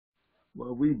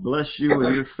Well, we bless you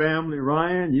and your family,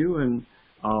 Ryan, you and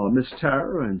Miss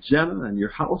Tara and Jenna and your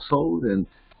household, and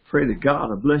pray to God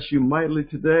to bless you mightily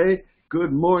today.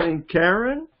 Good morning,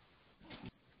 Karen.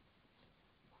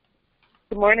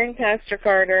 Good morning, Pastor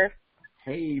Carter.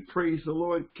 Hey, praise the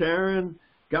Lord, Karen.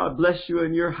 God bless you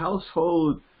and your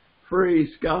household.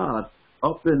 Praise God.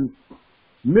 Up in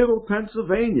Middle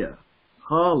Pennsylvania.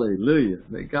 Hallelujah.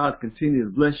 May God continue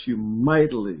to bless you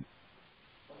mightily.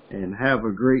 And have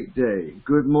a great day.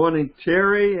 Good morning,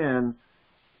 Terry, and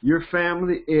your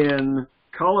family in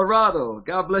Colorado.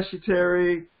 God bless you,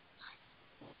 Terry.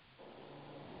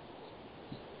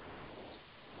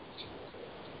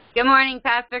 Good morning,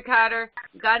 Pastor Carter.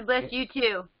 God bless you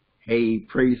too. Hey,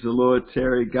 praise the Lord,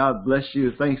 Terry. God bless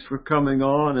you. Thanks for coming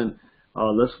on, and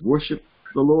let's worship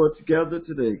the Lord together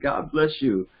today. God bless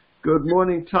you. Good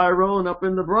morning, Tyrone, up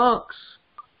in the Bronx.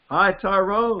 Hi,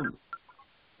 Tyrone.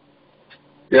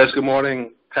 Yes, good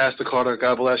morning, Pastor Carter.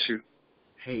 God bless you.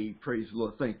 Hey, praise the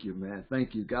Lord. Thank you, man.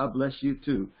 Thank you. God bless you,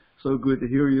 too. So good to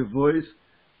hear your voice.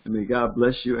 And may God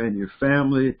bless you and your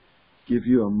family, give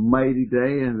you a mighty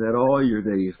day, and that all your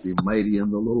days be mighty in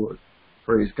the Lord.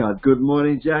 Praise God. Good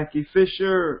morning, Jackie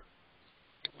Fisher.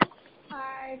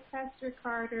 Hi, Pastor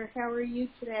Carter. How are you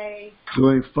today?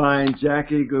 Doing fine,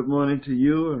 Jackie. Good morning to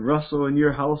you and Russell and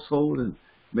your household. And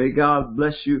may God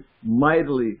bless you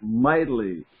mightily,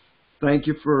 mightily. Thank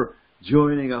you for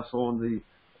joining us on the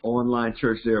online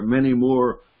church. There are many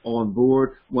more on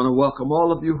board. I want to welcome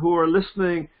all of you who are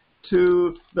listening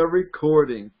to the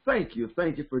recording. Thank you.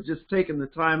 Thank you for just taking the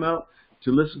time out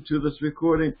to listen to this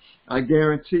recording. I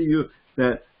guarantee you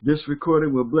that this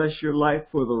recording will bless your life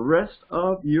for the rest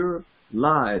of your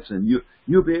lives. And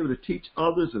you'll be able to teach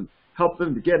others and help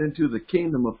them to get into the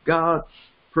kingdom of God.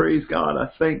 Praise God. I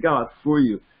thank God for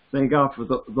you. Thank God for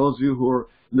those of you who are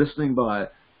listening by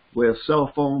way of cell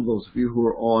phone, those of you who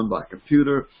are on by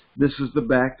computer. This is the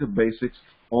Back to Basics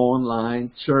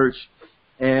online church.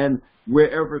 And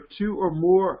wherever two or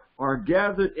more are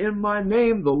gathered in my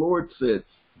name, the Lord said,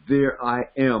 there I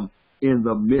am in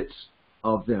the midst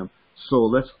of them. So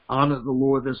let's honor the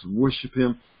Lord. Let's worship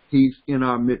him. He's in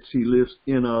our midst. He lives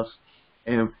in us.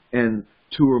 And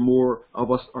two or more of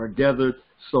us are gathered.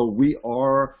 So we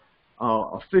are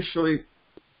officially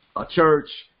a church.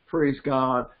 Praise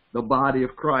God. The body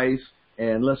of Christ,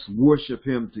 and let's worship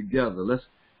him together. Let's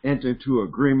enter into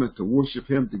agreement to worship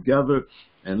him together,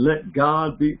 and let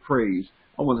God be praised.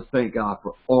 I want to thank God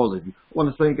for all of you. I want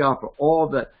to thank God for all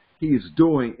that he is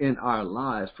doing in our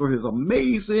lives, for his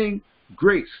amazing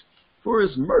grace, for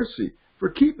his mercy, for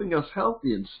keeping us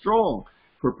healthy and strong,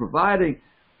 for providing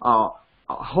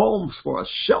homes for us,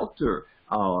 shelter,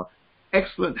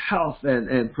 excellent health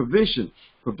and provision,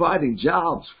 providing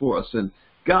jobs for us. And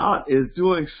God is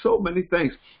doing so many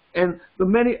things, and the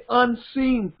many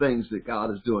unseen things that God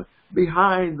is doing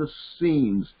behind the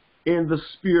scenes in the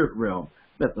spirit realm,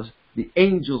 that the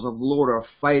angels of the Lord are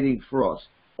fighting for us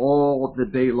all the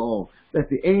day long,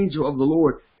 that the angel of the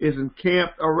Lord is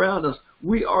encamped around us.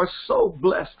 We are so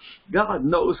blessed. God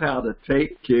knows how to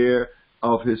take care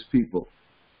of his people.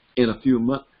 In a few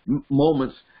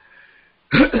moments,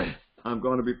 I'm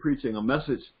going to be preaching a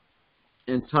message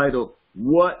entitled,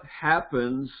 What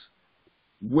Happens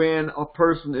When a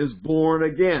Person is Born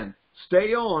Again?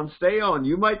 Stay on, stay on.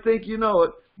 You might think you know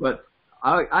it, but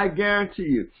I guarantee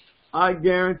you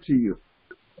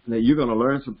that you're going to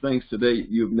learn some things today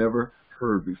you've never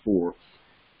heard before.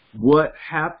 What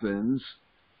happens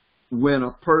when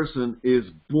a person is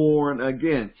born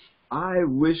again? I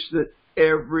wish that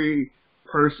every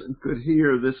person could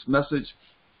hear this message.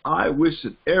 I wish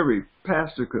that every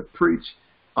pastor could preach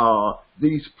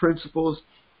these principles.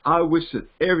 I wish that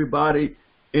everybody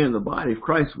in the body of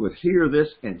Christ would hear this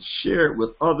and share it with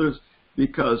others,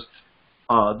 because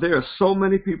there are so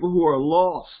many people who are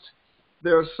lost.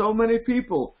 There are so many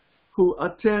people who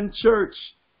attend church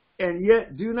and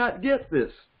yet do not get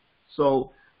this.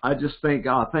 So I just thank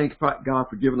God. Thank God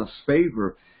for giving us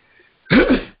favor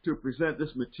to present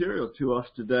this material to us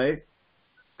today.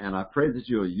 And I pray that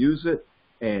you'll use it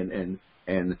and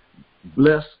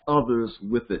bless others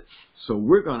with it. So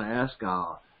we're going to ask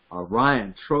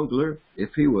Ryan Trogler if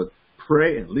he would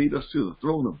pray and lead us to the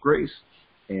throne of grace,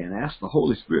 and ask the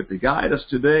Holy Spirit to guide us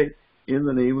today in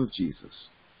the name of Jesus.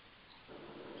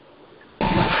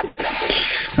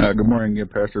 Good morning,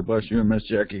 Pastor. Bless you and Miss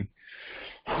Jackie.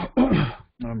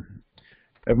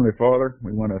 Heavenly Father,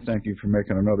 we want to thank you for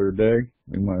making another day.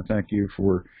 We want to thank you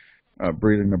for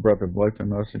breathing the breath of life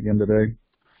in us again today.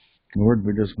 Lord,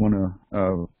 we just want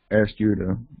to ask you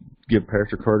to give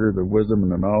Pastor Carter the wisdom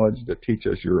and the knowledge to teach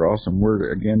us your awesome word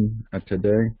again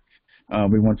today.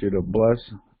 We want you to bless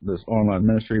this online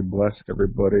ministry. Bless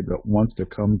everybody that wants to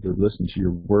come to listen to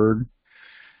your word.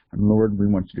 And Lord, we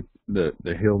want you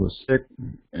to heal the sick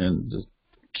and just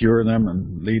cure them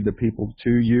and lead the people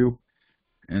to you.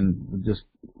 And we just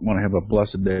want to have a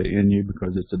blessed day in you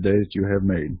because it's the day that you have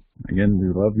made. Again, we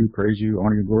love you, praise you,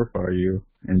 honor you, glorify you.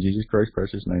 In Jesus Christ's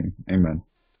precious name, amen.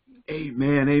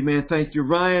 Amen, amen. Thank you,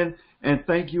 Ryan. And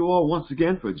thank you all once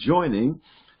again for joining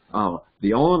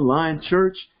the online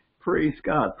church. Praise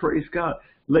God, praise God.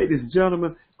 Ladies and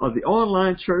gentlemen, the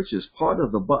online church is part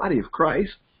of the body of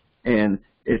Christ. And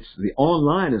the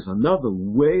online is another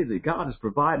way that God has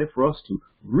provided for us to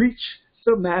reach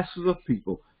the masses of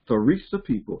people. To reach the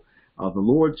people. The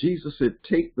Lord Jesus said,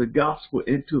 take the gospel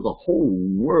into the whole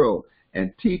world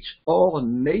and teach all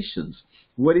nations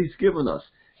what he's given us.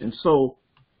 And so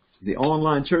the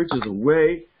online church is a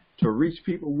way to reach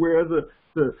people where the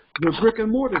brick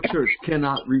and mortar church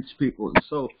cannot reach people. And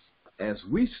so as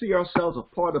we see ourselves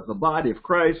a part of the body of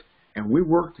Christ and we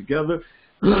work together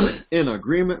in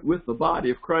agreement with the body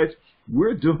of Christ,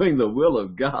 we're doing the will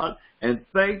of God. And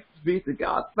thanks be to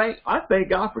God. I thank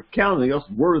God for counting us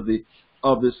worthy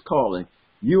of this calling.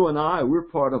 You and I, we're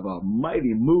part of a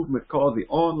mighty movement called the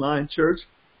Online Church.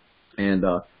 And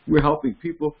we're helping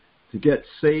people to get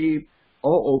saved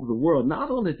all over the world.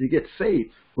 Not only to get saved,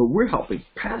 but we're helping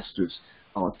pastors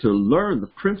to learn the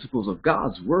principles of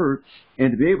God's Word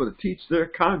and to be able to teach their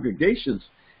congregations.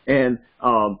 And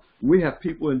we have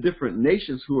people in different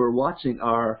nations who are watching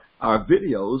our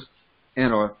videos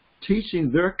and are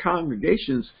teaching their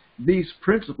congregations these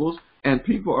principles, and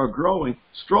people are growing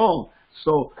strong.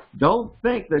 So don't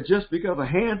think that just because a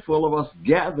handful of us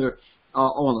gather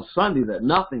on a Sunday that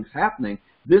nothing's happening.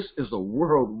 This is a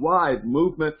worldwide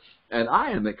movement, and I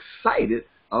am excited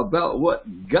about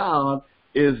what God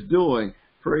is doing.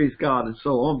 Praise God. And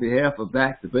so on behalf of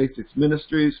Back to Basics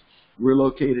Ministries, we're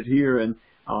located here in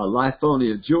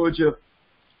Lithonia, Georgia.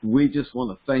 We just want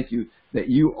to thank you that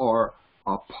you are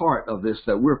a part of this,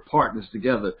 that we're partners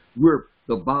together. We're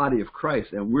the body of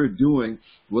Christ, and we're doing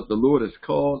what the Lord has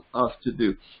called us to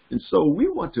do. And so we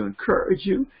want to encourage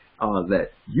you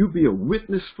that you be a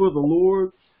witness for the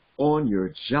Lord on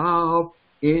your job,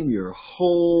 in your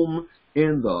home,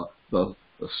 in the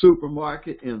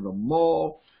supermarket, in the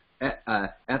mall,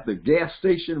 at the gas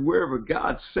station, wherever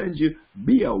God sends you.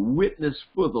 Be a witness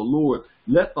for the Lord.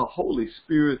 Let the Holy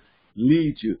Spirit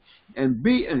lead you. And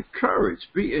be encouraged.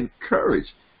 Be encouraged.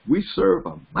 We serve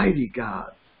a mighty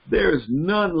God. There is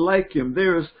none like him.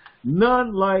 There is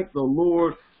none like the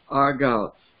Lord our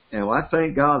God. And I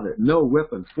thank God that no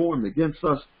weapon formed against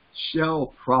us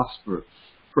shall prosper.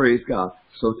 Praise God.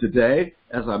 So today,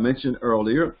 as I mentioned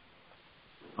earlier,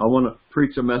 I want to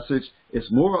preach a message. It's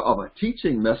more of a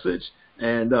teaching message.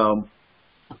 And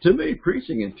to me,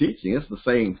 preaching and teaching, it's the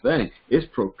same thing. It's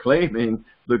proclaiming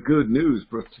the good news,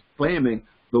 proclaiming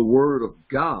the Word of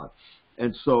God.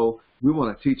 And so we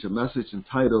want to teach a message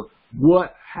entitled,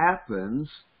 What Happens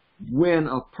When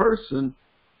a Person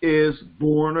is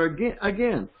Born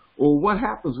Again? Or what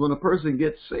happens when a person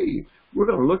gets saved? We're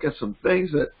going to look at some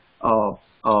things that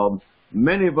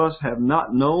many of us have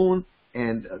not known,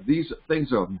 and these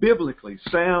things are biblically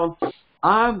sound.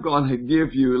 I'm going to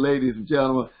give you, ladies and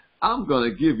gentlemen, I'm going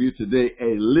to give you today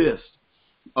a list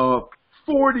of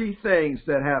 40 things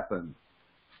that happened.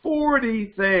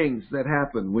 40 things that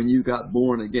happened when you got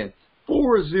born again.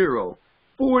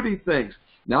 40 things.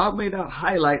 Now, I may not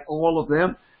highlight all of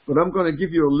them, but I'm going to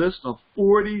give you a list of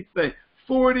 40 things.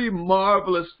 40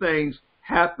 marvelous things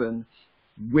happened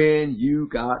when you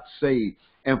got saved.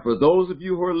 And for those of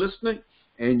you who are listening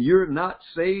and you're not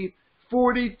saved,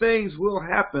 40 things will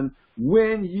happen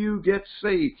when you get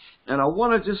saved. And I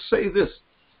want to just say this.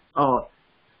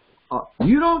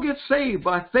 You don't get saved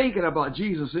by thinking about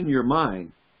Jesus in your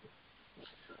mind.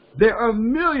 There are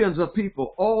millions of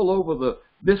people all over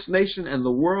this nation and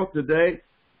the world today.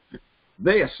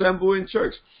 They assemble in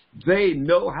church. They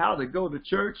know how to go to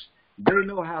church. They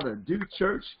know how to do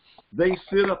church. They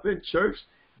sit up in church.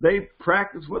 They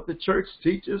practice what the church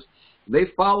teaches. They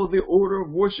follow the order of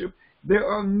worship. There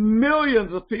are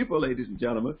millions of people, ladies and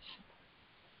gentlemen,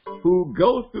 who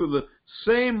go through the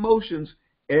same motions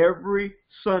every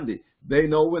Sunday. They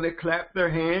know when to clap their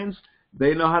hands.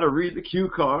 They know how to read the cue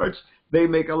cards. They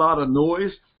make a lot of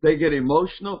noise. They get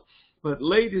emotional. But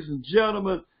ladies and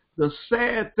gentlemen, the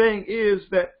sad thing is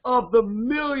that of the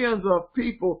millions of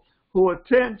people who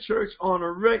attend church on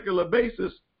a regular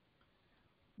basis,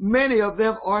 many of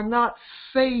them are not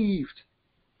saved.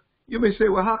 You may say,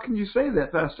 well, how can you say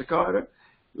that, Pastor Carter?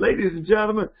 Ladies and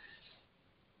gentlemen,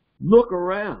 look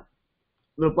around.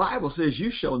 The Bible says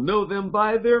you shall know them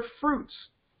by their fruits.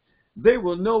 They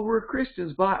will know we're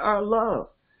Christians by our love.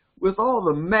 with all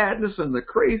the madness and the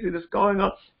craziness going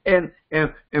on, and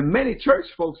many church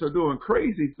folks are doing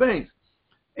crazy things.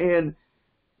 And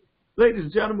ladies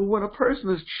and gentlemen, when a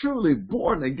person is truly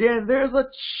born again, there's a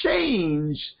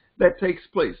change that takes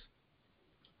place.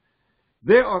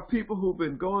 There are people who've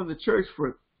been going to church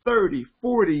for 30,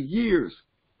 40 years,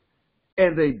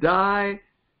 and they die,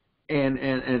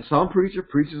 and some preacher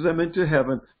preaches them into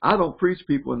heaven. I don't preach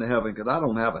people into heaven because I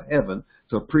don't have a heaven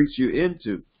to preach you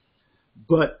into.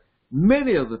 But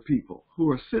many of the people who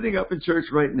are sitting up in church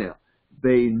right now,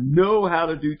 they know how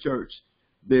to do church.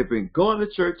 They've been going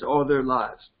to church all their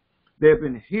lives. They've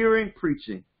been hearing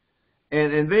preaching.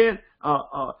 And then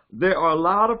there are a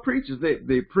lot of preachers.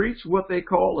 They preach what they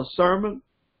call a sermon.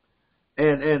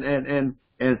 And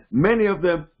many of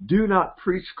them do not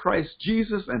preach Christ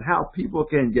Jesus and how people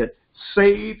can get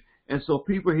saved. And so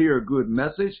people hear a good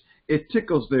message. It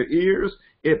tickles their ears.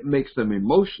 It makes them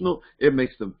emotional. It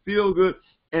makes them feel good.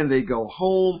 And they go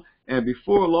home. And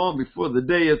before long, before the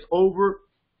day is over,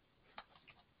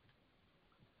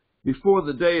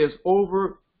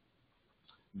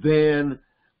 then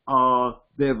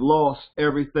they've lost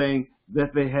everything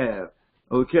that they have.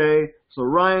 Okay, so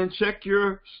Ryan, check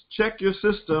your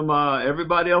system.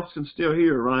 Everybody else can still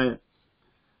hear, Ryan.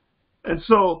 And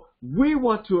so we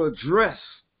want to address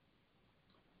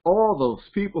all those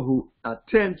people who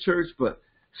attend church but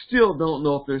still don't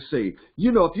know if they're saved.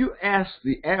 You know, if you ask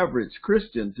the average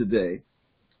Christian today,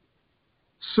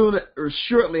 soon or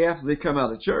shortly after they come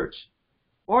out of church,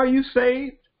 are you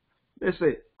saved? They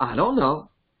say, I don't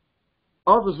know.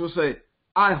 Others will say,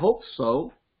 I hope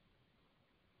so.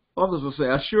 Others will say,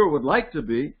 I sure would like to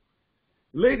be.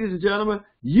 Ladies and gentlemen,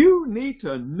 you need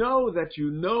to know that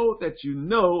you know that you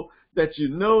know that you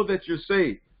know that you're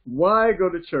saved. Why go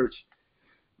to church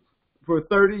for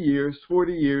 30 years,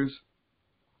 40 years,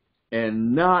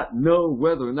 and not know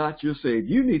whether or not you're saved?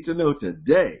 You need to know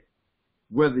today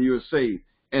whether you're saved.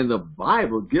 And the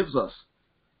Bible gives us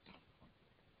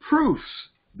proofs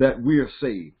that we are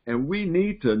saved. And we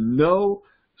need to know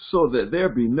so that there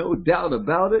be no doubt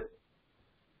about it.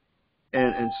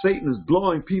 And Satan is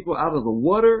blowing people out of the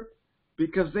water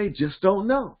because they just don't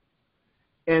know.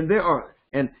 And there are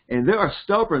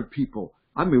stubborn people.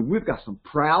 I mean, we've got some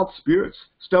proud spirits,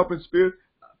 stubborn spirits.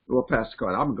 Well, Pastor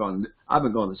Carter, I've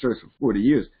been going to church for 40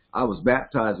 years. I was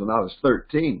baptized when I was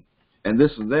 13, and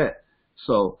this and that.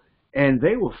 So, and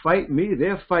they will fight me.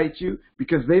 They'll fight you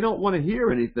because they don't want to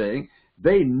hear anything.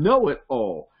 They know it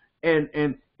all. And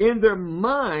in their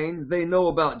mind, they know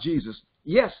about Jesus.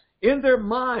 Yes, in their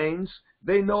minds,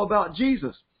 they know about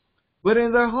Jesus. But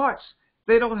in their hearts,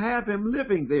 they don't have him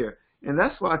living there. And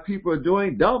that's why people are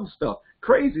doing dumb stuff,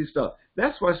 crazy stuff.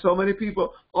 That's why so many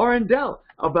people are in doubt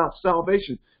about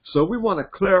salvation. So we want to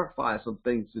clarify some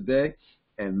things today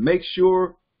and make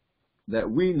sure that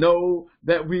we know.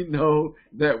 I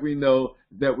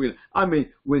mean,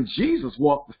 when Jesus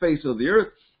walked the face of the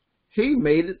earth, he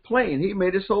made it plain. He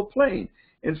made it so plain.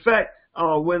 In fact,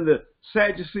 when the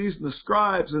Sadducees and the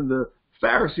scribes and the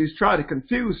Pharisees tried to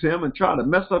confuse him and try to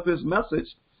mess up his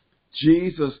message,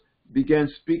 Jesus began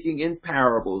speaking in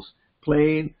parables,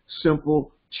 plain,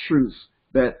 simple truths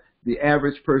that the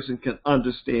average person can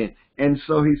understand. And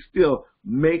so he still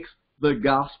makes the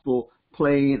gospel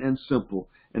plain and simple.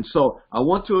 And so I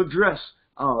want to address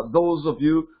those of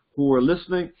you who are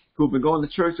listening, who've been going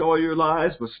to church all your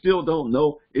lives but still don't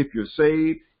know if you're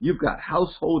saved. You've got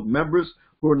household members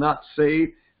who are not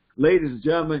saved. Ladies and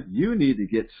gentlemen, you need to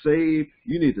get saved.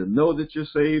 You need to know that you're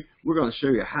saved. We're going to show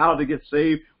you how to get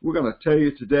saved. We're going to tell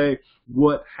you today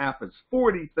what happens.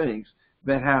 40 things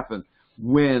that happen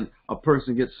when a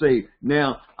person gets saved.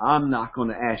 Now, I'm not going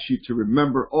to ask you to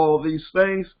remember all these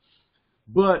things,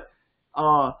 but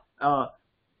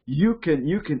you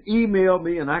can email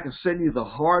me and I can send you the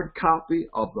hard copy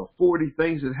of the 40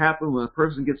 things that happen when a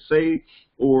person gets saved,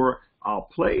 or I'll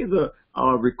play the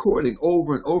recording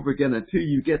over and over again until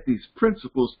you get these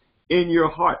principles in your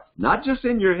heart. Not just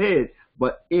in your head,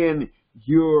 but in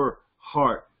your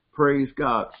heart. Praise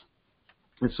God.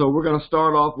 And so we're going to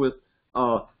start off with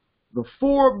the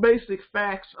 4 basic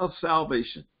facts of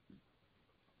salvation.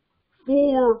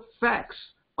 4 facts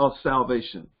of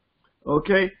salvation.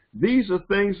 Okay? These are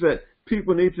things that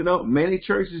people need to know. Many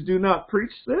churches do not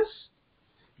preach this.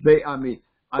 I mean,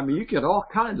 you get all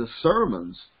kinds of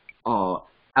sermons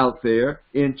out there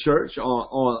in church,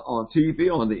 on TV,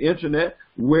 on the internet,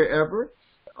 wherever.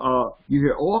 You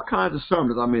hear all kinds of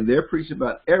sermons. I mean, they're preaching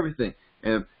about everything.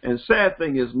 And sad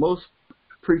thing is, most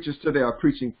preachers today are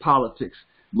preaching politics.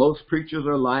 Most preachers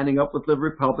are lining up with the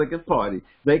Republican Party.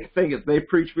 They think if they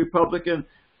preach Republican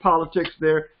politics,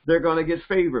 they're going to get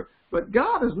favor. But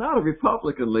God is not a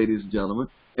Republican, ladies and gentlemen,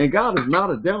 and God is not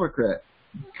a Democrat.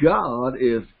 God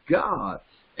is God.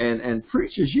 And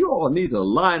preachers, you all need to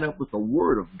line up with the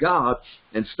Word of God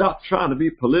and stop trying to be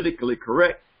politically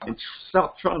correct and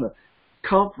stop trying to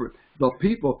comfort the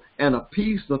people and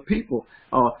appease the people.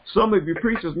 Some of you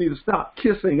preachers need to stop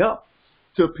kissing up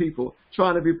to people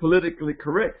trying to be politically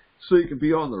correct so you can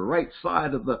be on the right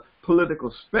side of the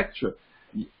political spectrum.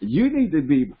 You need to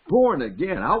be born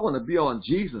again. I want to be on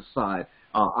Jesus' side.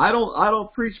 I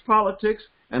don't preach politics,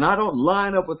 and I don't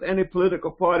line up with any political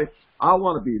party. I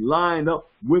want to be lined up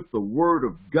with the Word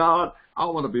of God. I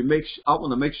want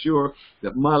to make sure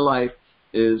that my life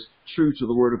is true to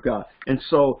the Word of God. And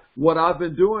so what I've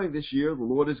been doing this year, the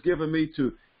Lord has given me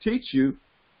to teach you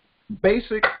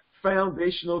basic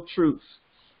foundational truths,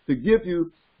 to give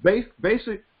you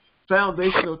basic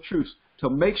foundational truths, to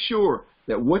make sure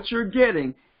that what you're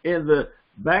getting in the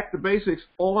Back to Basics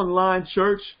online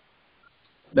church,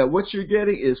 that what you're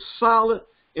getting is solid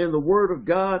in the Word of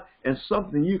God and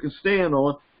something you can stand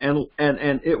on, and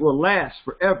it will last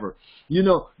forever. You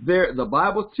know, the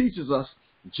Bible teaches us,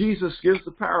 Jesus gives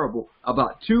the parable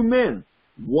about two men.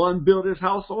 One built his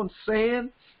house on sand,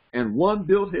 and one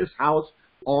built his house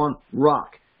on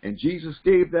rock. And Jesus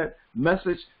gave that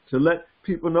message to let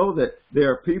people know that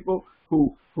there are people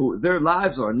who their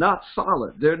lives are not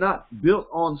solid. They're not built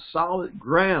on solid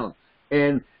ground.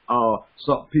 And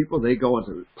some people, they go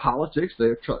into politics.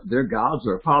 Their gods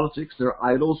are politics. Their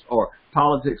idols are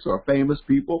politics, or famous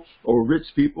people, or rich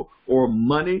people, or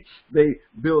money. They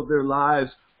build their lives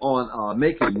on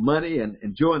making money and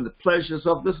enjoying the pleasures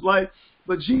of this life.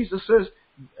 But Jesus says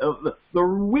the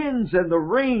winds and the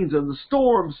rains and the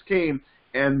storms came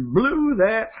and blew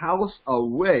that house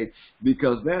away,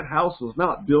 because that house was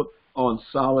not built on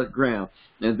solid ground.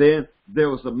 And then there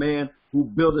was a man who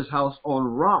built his house on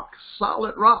rock,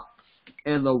 solid rock.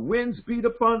 And the winds beat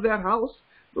upon that house,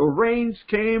 the rains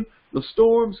came, the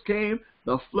storms came,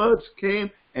 the floods came,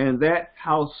 and that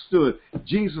house stood.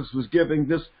 Jesus was giving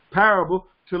this parable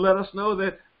to let us know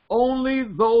that only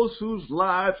those whose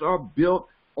lives are built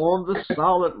on the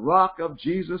solid rock of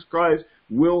Jesus Christ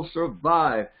will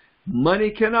survive.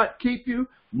 Money cannot keep you.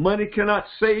 Money cannot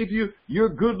save you. Your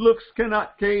good looks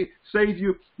cannot save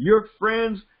you. Your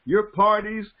friends, your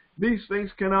parties, these things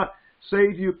cannot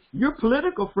save you. Your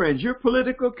political friends, your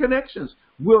political connections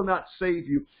will not save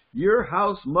you. Your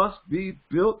house must be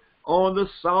built on the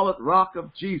solid rock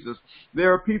of Jesus.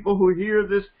 There are people who hear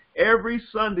this every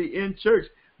Sunday in church,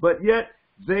 but yet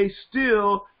they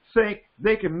still think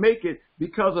they can make it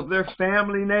because of their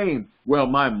family name. Well,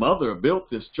 my mother built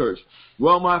this church.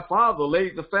 Well, my father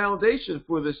laid the foundation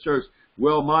for this church.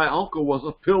 Well, my uncle was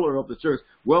a pillar of the church.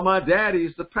 Well, my daddy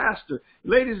is the pastor.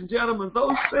 Ladies and gentlemen,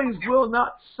 those things will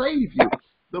not save you.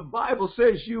 The Bible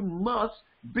says you must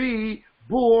be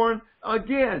born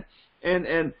again.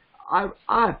 And I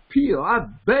appeal, I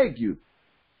beg you,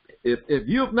 if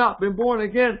you have not been born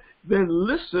again, then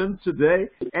listen today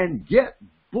and get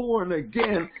born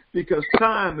again, because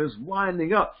time is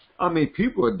winding up. I mean,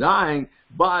 people are dying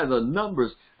by the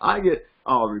numbers. I get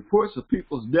reports of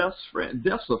people's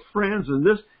deaths of friends, and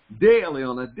this daily,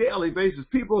 on a daily basis.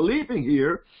 People are leaving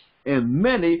here, and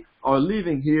many are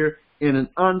leaving here in an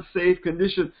unsafe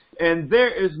condition. And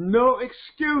there is no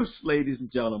excuse, ladies and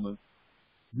gentlemen,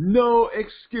 no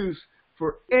excuse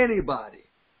for anybody,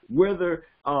 whether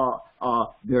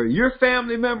they're your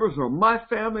family members or my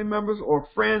family members or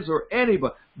friends or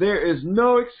anybody. There is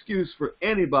no excuse for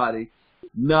anybody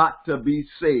not to be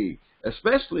saved,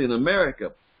 especially in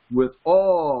America with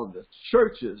all the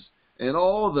churches and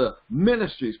all the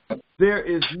ministries. There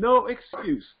is no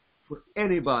excuse for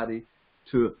anybody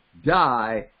to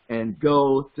die and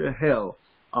go to hell,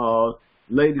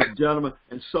 ladies and gentlemen.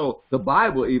 And so the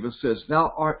Bible even says,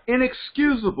 "Thou art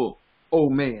inexcusable, O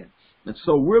man." And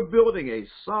so we're building a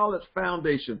solid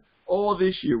foundation. All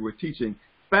this year we're teaching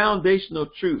foundational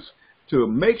truths to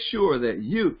make sure that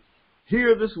you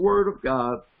hear this word of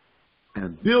God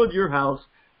and build your house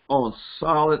on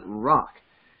solid rock.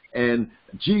 And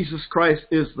Jesus Christ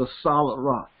is the solid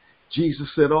rock.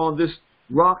 Jesus said, "On this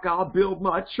rock I'll build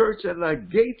my church, and the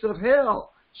gates of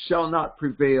hell shall not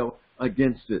prevail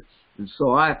against it." And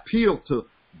so I appeal to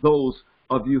those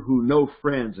of you who know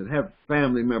friends and have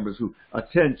family members who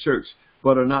attend church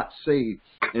but are not saved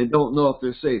and don't know if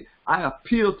they're saved. I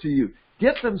appeal to you.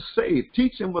 Get them saved.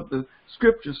 Teach them what the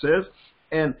Scripture says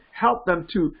and help them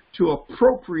to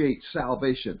appropriate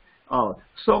salvation.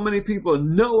 So many people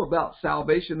know about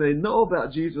salvation. They know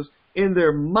about Jesus in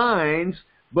their minds,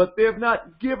 but they have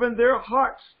not given their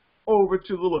hearts over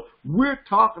to the Lord. We're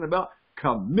talking about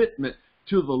commitment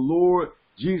to the Lord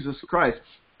Jesus Christ.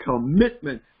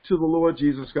 Commitment to the Lord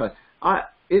Jesus Christ.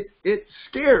 It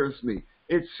scares me.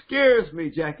 It scares me,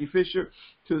 Jackie Fisher,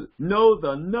 to know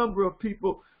the number of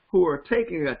people who are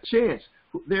taking a chance.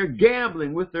 They're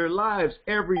gambling with their lives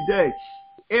every day.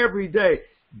 Every day.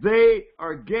 They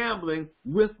are gambling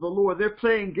with the Lord. They're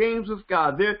playing games with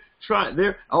God. I'm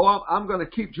going to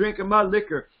keep drinking my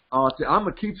liquor. I'm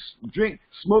going to keep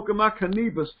smoking my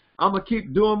cannabis. I'm going to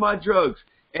keep doing my drugs.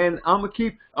 And I'm going to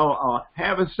keep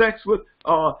having sex with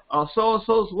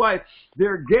so-and-so's wife.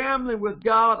 They're gambling with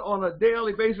God on a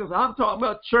daily basis. I'm talking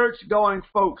about church-going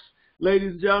folks,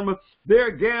 ladies and gentlemen.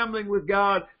 They're gambling with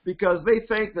God because they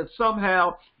think that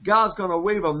somehow God's going to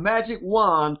wave a magic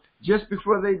wand just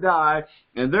before they die,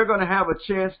 and they're going to have a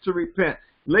chance to repent.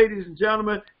 Ladies and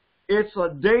gentlemen, it's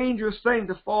a dangerous thing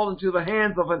to fall into the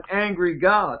hands of an angry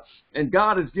God. And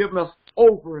God has given us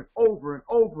over and over and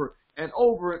over and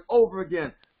over and over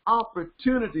again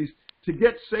opportunities to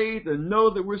get saved and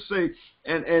know that we're saved.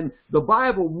 And the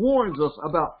Bible warns us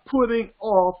about putting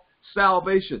off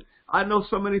salvation. I know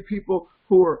so many people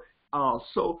who are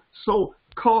so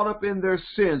caught up in their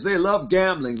sins. They love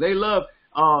gambling. They love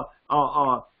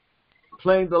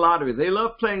playing the lottery. They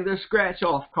love playing their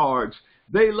scratch-off cards.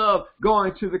 They love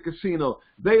going to the casino.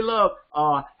 They love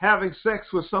having sex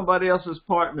with somebody else's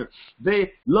partner.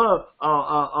 They love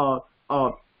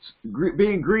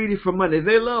being greedy for money.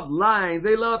 They love lying.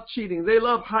 They love cheating. They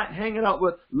love hanging out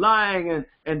with lying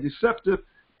and deceptive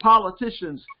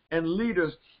politicians and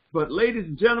leaders. But ladies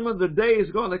and gentlemen, the day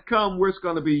is going to come where it's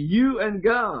going to be you and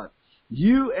God.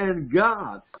 You and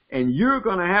God. And you're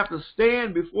going to have to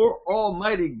stand before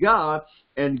Almighty God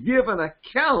and give an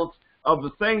account of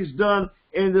the things done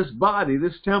in this body,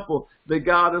 this temple that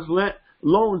God has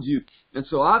loaned you. And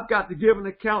so I've got to give an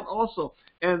account also.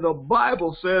 And the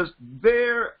Bible says,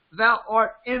 thou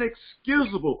art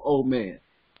inexcusable, O man.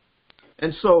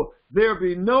 And so there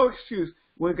be no excuse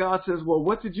when God says, well,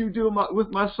 what did you do with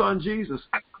my son Jesus?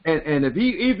 And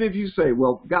even if you say,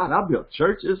 well, God, I built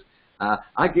churches.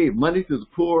 I gave money to the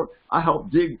poor. I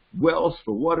helped dig wells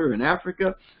for water in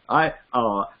Africa. I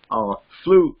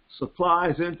flew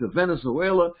supplies into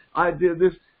Venezuela. I did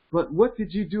this. But what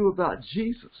did you do about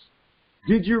Jesus?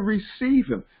 Did you receive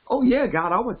him? Oh, yeah,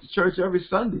 God, I went to church every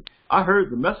Sunday. I heard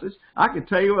the message. I can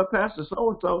tell you what Pastor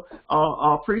so-and-so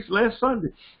preached last Sunday.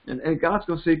 And God's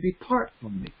going to say, depart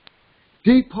from me.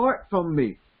 Depart from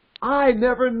me. I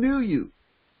never knew you.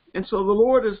 And so the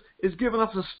Lord is giving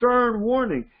us a stern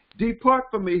warning. Depart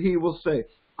from me, he will say.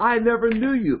 I never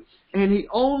knew you. And he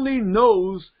only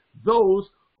knows those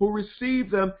who receive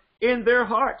them in their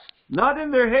hearts, not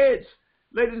in their heads.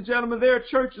 Ladies and gentlemen, there are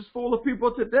churches full of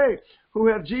people today who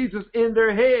have Jesus in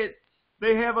their head.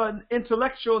 They have an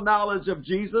intellectual knowledge of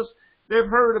Jesus. They've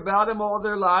heard about him all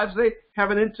their lives. They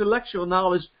have an intellectual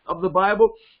knowledge of the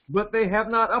Bible, but they have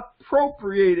not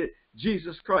appropriated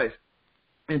Jesus Christ.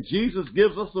 And Jesus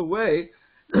gives us a way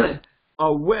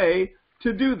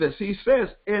to do this. He says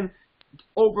in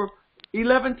over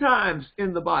 11 times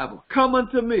in the Bible, come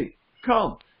unto me,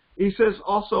 come. He says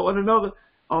also in another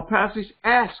passage,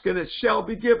 ask and it shall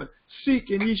be given. Seek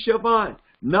and ye shall find.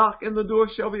 Knock and the door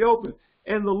shall be opened.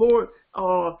 And the Lord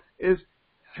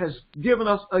has given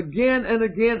us again and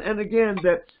again and again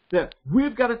that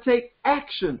we've got to take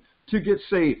action to get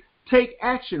saved. Take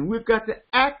action. We've got to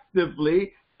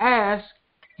actively ask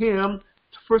him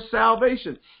for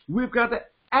salvation. We've got to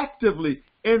actively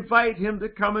invite him to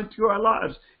come into our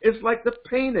lives. It's like the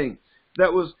painting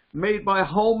that was made by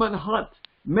Holman Hunt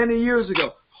many years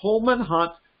ago. Holman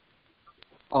Hunt,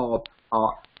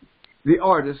 the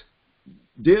artist,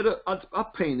 did a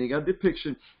painting, a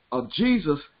depiction of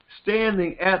Jesus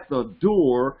standing at the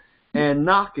door and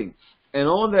knocking. And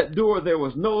on that door there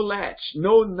was no latch,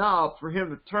 no knob for him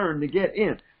to turn to get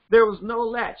in. There was no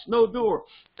latch, no door.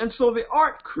 And so the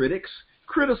art critics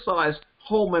criticized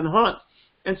Holman Hunt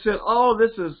and said, oh,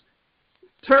 this is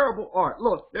terrible art.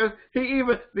 Look,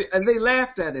 and they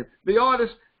laughed at him. The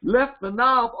artist left the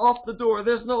knob off the door.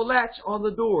 There's no latch on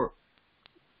the door.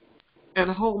 And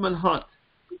Holman Hunt,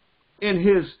 in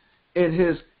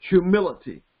his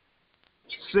humility,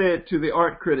 said to the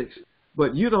art critics,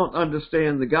 but you don't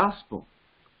understand the gospel.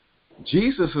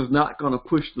 Jesus is not going to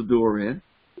push the door in.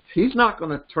 He's not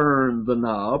going to turn the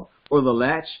knob or the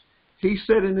latch. He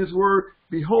said in his word,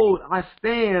 behold, I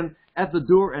stand at the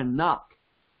door and knock.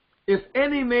 If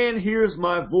any man hears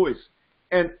my voice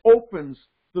and opens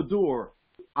the door,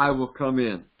 I will come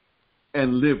in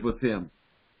and live with him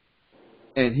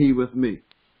and he with me.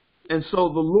 And so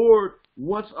the Lord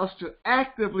wants us to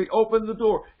actively open the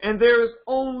door. And there is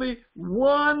only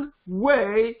one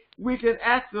way we can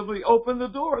actively open the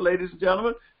door, ladies and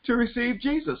gentlemen, to receive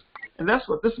Jesus. And that's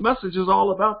what this message is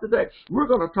all about today. We're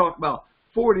going to talk about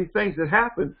 40 things that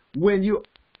happen when you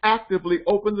actively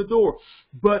open the door.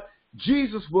 But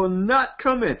Jesus will not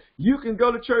come in. You can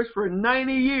go to church for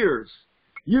 90 years.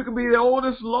 You can be the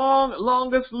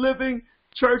longest living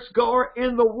churchgoer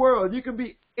in the world. You can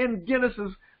be in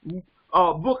Guinness's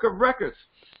book of records.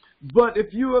 But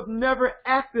if you have never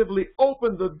actively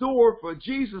opened the door for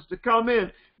Jesus to come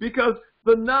in, because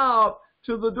the knob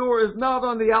to the door is not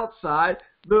on the outside,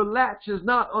 the latch is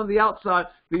not on the outside,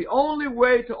 the only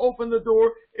way to open the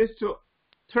door is to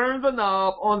turn the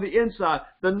knob on the inside.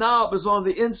 The knob is on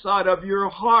the inside of your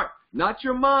heart, not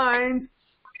your mind,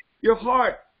 your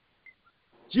heart.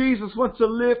 Jesus wants to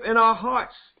live in our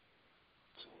hearts.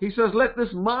 He says, let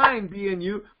this mind be in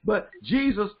you, but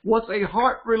Jesus wants a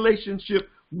heart relationship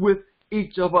with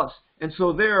each of us. And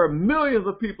so there are millions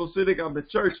of people sitting on the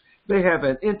church. They have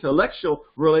an intellectual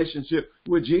relationship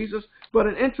with Jesus, but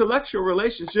an intellectual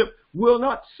relationship will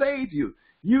not save you.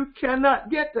 You cannot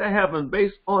get to heaven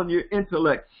based on your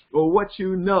intellect or what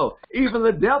you know. Even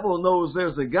the devil knows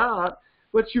there's a God,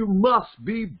 but you must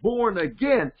be born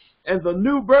again. And the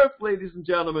new birth, ladies and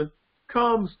gentlemen,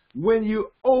 comes when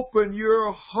you open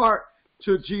your heart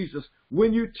to Jesus,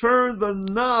 when you turn the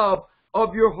knob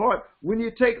of your heart, when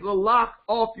you take the lock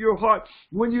off your heart,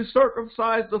 when you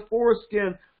circumcise the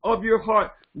foreskin of your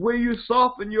heart, when you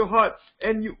soften your heart,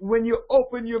 and when you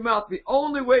open your mouth. The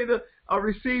only way to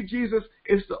receive Jesus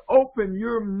is to open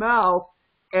your mouth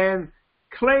and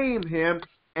claim him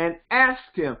and ask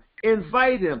him,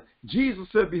 invite him. Jesus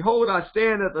said, behold, I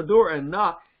stand at the door and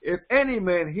knock. If any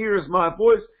man hears my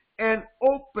voice and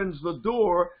opens the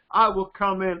door, I will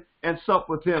come in and sup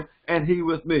with him and he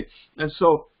with me. And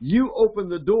so you open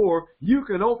the door. You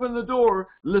can open the door,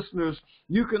 listeners.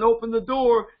 You can open the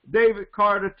door, David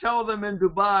Carter, tell them in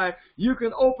Dubai. You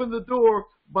can open the door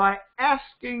by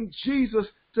asking Jesus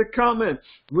to come in.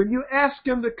 When you ask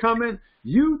him to come in,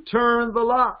 you turn the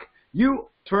lock. You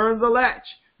turn the latch.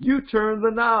 You turn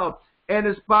the knob. And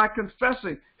it's by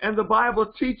confessing. And the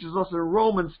Bible teaches us in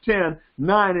Romans 10:9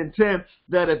 and 10,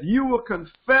 that if you will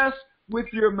confess with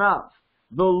your mouth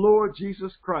the Lord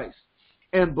Jesus Christ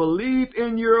and believe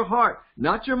in your heart,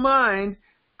 not your mind,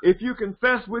 if you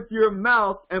confess with your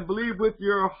mouth and believe with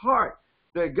your heart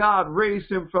that God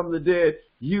raised him from the dead,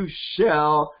 you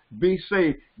shall be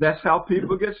saved. That's how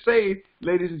people get saved,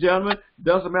 ladies and gentlemen.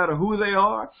 Doesn't matter who they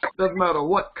are. Doesn't matter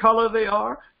what color they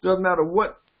are. Doesn't matter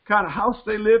what kind of house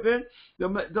they live in.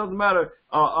 Doesn't matter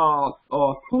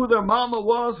who their mama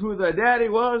was, who their daddy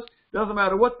was. Doesn't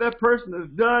matter what that person has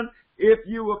done. If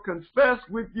you will confess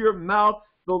with your mouth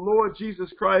the Lord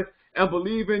Jesus Christ and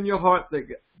believe in your heart that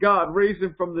God raised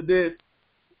him from the dead,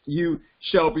 you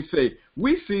shall be saved.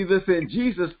 We see this in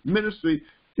Jesus' ministry,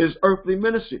 his earthly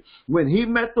ministry. When he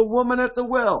met the woman at the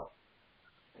well,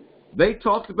 they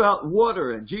talked about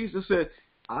water, and Jesus said,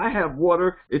 I have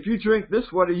water. If you drink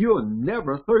this water, you'll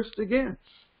never thirst again.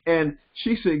 And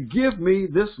she said, give me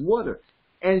this water.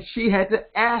 And she had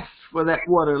to ask for that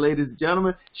water, ladies and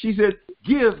gentlemen. She said,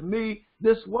 give me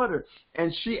this water.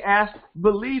 And she asked,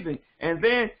 believing. And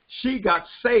then she got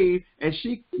saved, and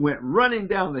she went running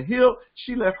down the hill.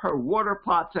 She left her water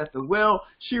pots at the well.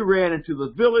 She ran into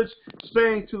the village,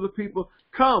 saying to the people,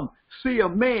 come, see a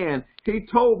man. He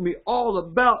told me all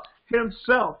about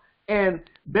himself. And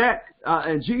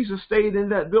Jesus stayed in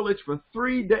that village for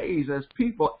 3 days as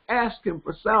people asked him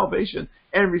for salvation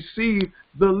and received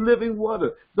the living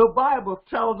water. The Bible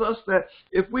tells us that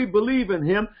if we believe in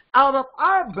him, out of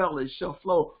our bellies shall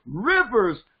flow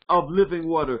rivers of living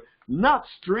water. Not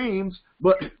streams,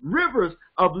 but rivers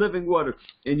of living water.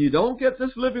 And you don't get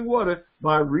this living water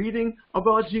by reading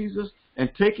about Jesus and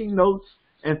taking notes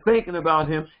and thinking about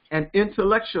him and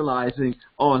intellectualizing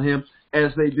on him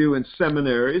as they do in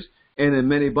seminaries and in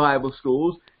many Bible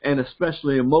schools, and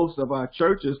especially in most of our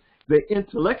churches. They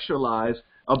intellectualize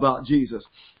about Jesus.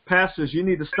 Pastors, you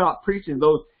need to stop preaching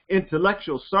those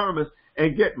intellectual sermons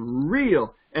and get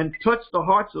real and touch the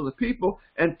hearts of the people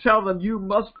and tell them you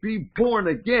must be born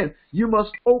again. You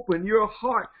must open your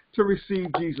heart to receive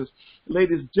Jesus.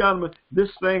 Ladies and gentlemen, this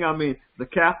thing, the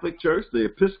Catholic Church, the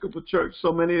Episcopal Church,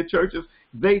 so many churches,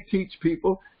 they teach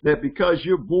people that because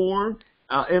you're born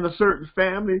in a certain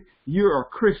family, you're a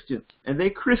Christian, and they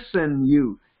christen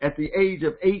you at the age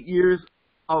of 8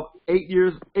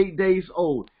 days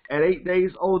old. At 8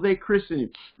 days old, they christen you.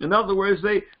 In other words,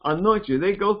 they anoint you.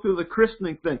 They go through the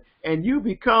christening thing, and you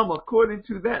become, according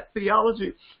to that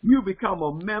theology, you become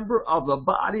a member of the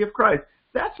body of Christ.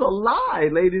 That's a lie,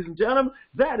 ladies and gentlemen.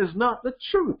 That is not the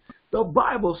truth. The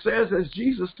Bible says, as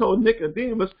Jesus told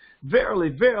Nicodemus, verily,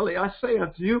 verily, I say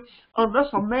unto you, unless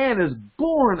a man is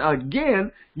born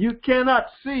again, you cannot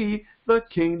see the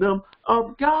kingdom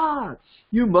of God.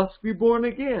 You must be born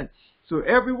again. So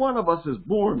every one of us is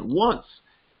born once.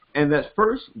 And that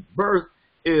first birth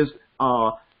is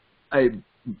a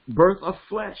birth of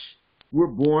flesh. We're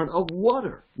born of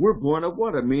water. We're born of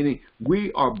water, meaning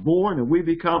we are born and we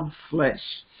become flesh.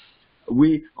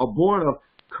 We are born of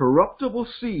corruptible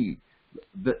seed.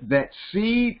 That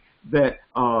seed, that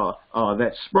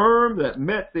sperm that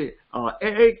met the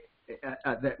egg,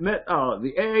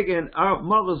 the egg in our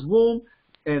mother's womb,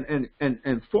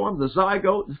 and formed the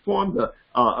zygote, and formed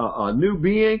a new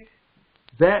being.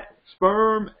 That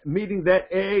sperm meeting that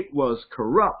egg was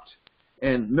corrupt.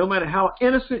 And no matter how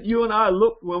innocent you and I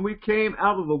looked when we came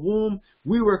out of the womb,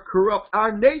 we were corrupt.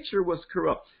 Our nature was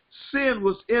corrupt. Sin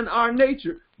was in our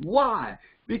nature. Why?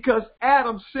 Because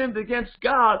Adam sinned against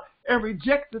God and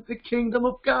rejected the kingdom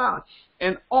of God.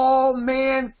 And all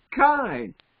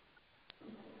mankind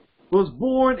was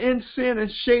born in sin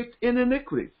and shaped in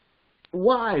iniquity.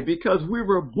 Why? Because we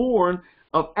were born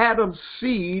of Adam's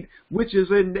seed, which is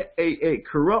a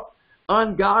corrupt,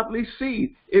 ungodly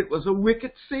seed. It was a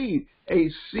wicked seed, a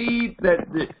seed that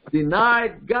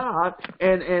denied God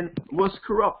and was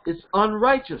corrupt. It's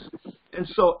unrighteous. And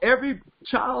so every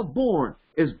child born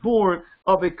is born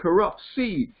of a corrupt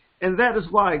seed. And that is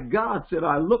why God said,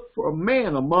 I look for a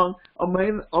man among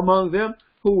them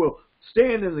who will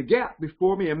stand in the gap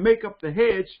before me and make up the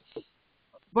hedge.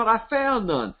 But I found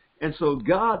none. And so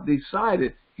God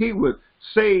decided he would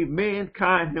save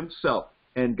mankind himself.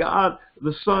 And God,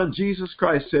 the Son, Jesus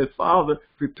Christ, said, Father,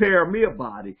 prepare me a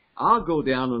body. I'll go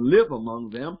down and live among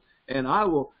them, and I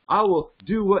will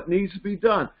do what needs to be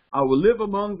done. I will live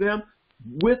among them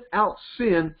without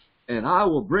sin, and I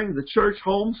will bring the church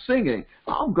home singing.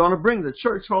 I'm going to bring the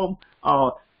church home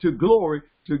to glory,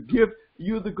 to give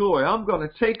you the glory. I'm going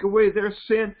to take away their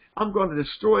sin. I'm going to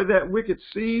destroy that wicked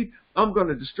seed. I'm going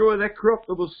to destroy that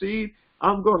corruptible seed.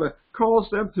 I'm going to cause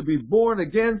them to be born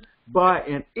again by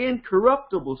an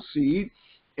incorruptible seed.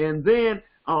 And then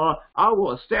I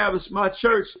will establish my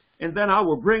church, and then I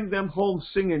will bring them home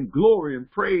singing glory and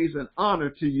praise and honor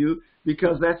to you,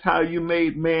 because that's how you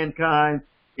made mankind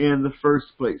in the first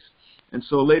place. And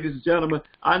so, ladies and gentlemen,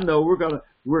 I know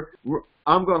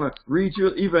I'm going to read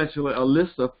you eventually a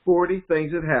list of 40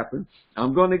 things that happened.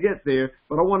 I'm going to get there,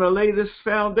 but I want to lay this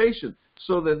foundation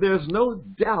so that there's no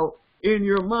doubt in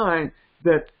your mind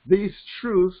that these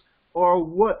truths are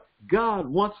what God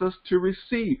wants us to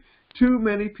receive. Too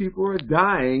many people are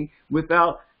dying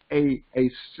without a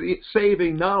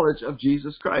saving knowledge of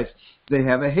Jesus Christ. They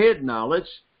have a head knowledge.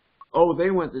 Oh,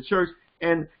 they went to church,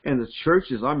 and the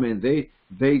churches, I mean,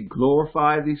 they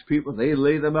glorify these people. They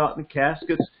lay them out in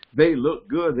caskets. They look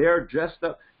good. They're dressed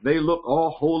up. They look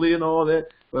all holy and all that.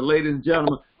 But ladies and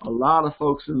gentlemen, a lot of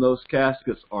folks in those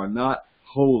caskets are not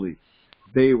holy.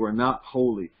 They were not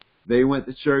holy. They went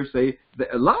to church. A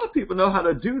lot of people know how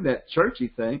to do that churchy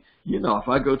thing. You know, if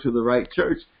I go to the right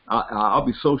church, I'll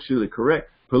be socially correct,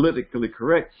 politically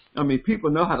correct. I mean,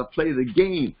 people know how to play the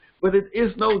game. But it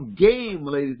is no game,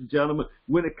 ladies and gentlemen,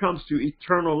 when it comes to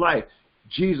eternal life.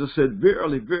 Jesus said,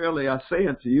 verily, verily, I say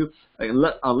unto you,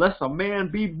 unless a man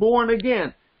be born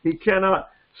again, he cannot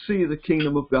see the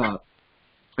kingdom of God.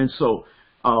 And so,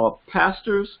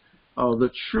 pastors, the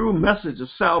true message of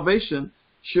salvation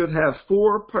should have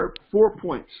four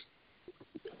points.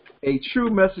 A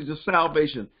true message of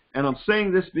salvation. And I'm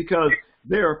saying this because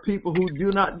there are people who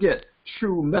do not get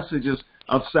true messages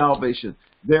of salvation.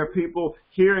 There are people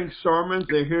hearing sermons.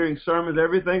 They're hearing sermons,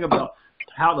 everything about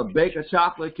how to bake a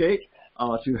chocolate cake,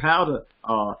 to how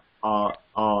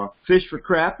to fish for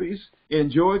crappies in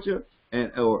Georgia,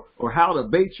 or how to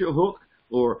bait your hook,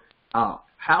 or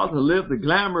how to live the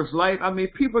glamorous life. I mean,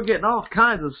 people are getting all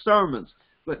kinds of sermons.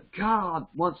 But God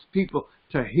wants people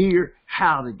to hear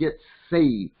how to get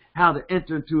saved, how to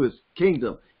enter into his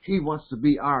kingdom. He wants to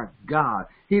be our God.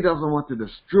 He doesn't want to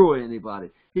destroy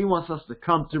anybody. He wants us to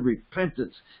come to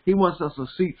repentance. He wants us to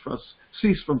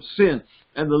cease from sin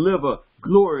and to live a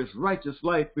glorious, righteous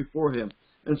life before him.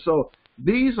 And so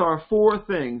these are four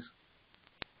things.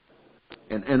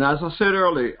 And as I said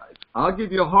earlier, I'll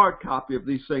give you a hard copy of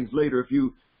these things later if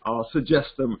you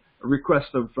suggest them,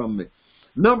 request them from me.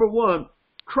 Number one,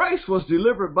 Christ was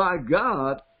delivered by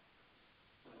God,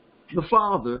 the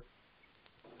Father,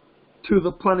 to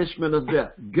the punishment of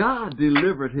death. God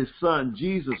delivered his son,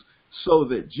 Jesus, so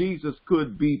that Jesus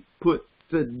could be put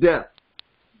to death.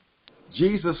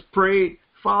 Jesus prayed,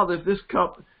 Father, if this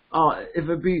cup, if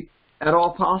it be at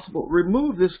all possible,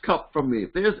 remove this cup from me.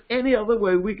 If there's any other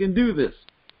way we can do this,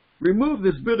 remove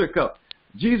this bitter cup.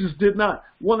 Jesus did not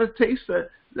want to taste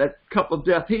that cup of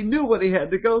death. He knew what he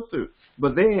had to go through.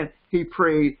 But then he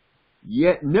prayed,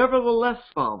 yet nevertheless,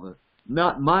 Father,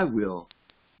 not my will,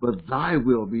 but thy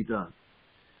will be done.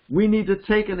 We need to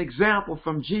take an example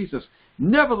from Jesus.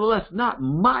 Nevertheless, not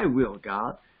my will,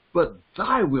 God, but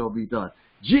thy will be done.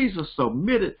 Jesus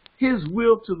submitted his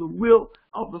will to the will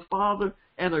of the Father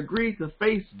and agreed to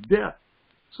face death.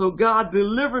 So God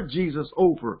delivered Jesus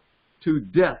over to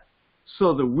death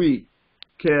so that we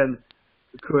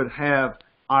could have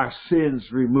our sins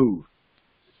removed.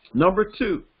 Number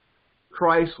 2,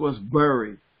 Christ was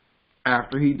buried.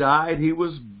 After he died, he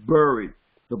was buried.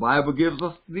 The Bible gives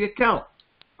us the account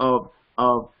of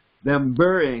them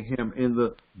burying him in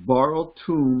the borrowed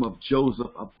tomb of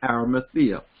Joseph of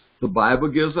Arimathea. The Bible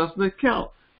gives us an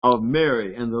account of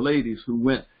Mary and the ladies who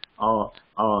went on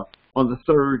the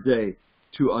third day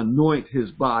to anoint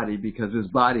his body because his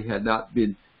body had not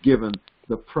been given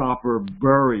the proper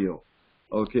burial,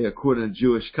 okay, according to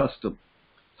Jewish custom.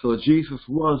 So Jesus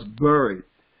was buried.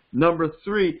 Number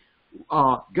 3,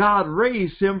 God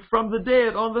raised him from the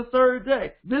dead on the third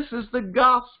day. This is the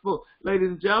gospel, ladies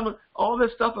and gentlemen. All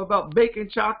this stuff about baking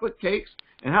chocolate cakes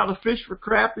and how to fish for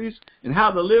crappies and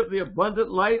how to live the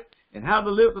abundant life and how to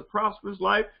live the prosperous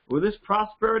life, or this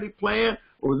prosperity plan,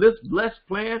 or this blessed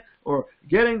plan, or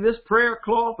getting this prayer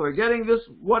cloth, or getting this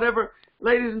whatever.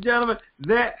 Ladies and gentlemen,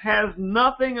 that has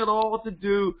nothing at all to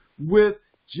do with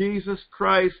Jesus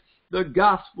Christ. The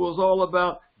gospel is all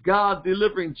about God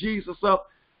delivering Jesus up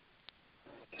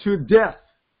to death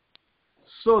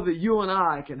so that you and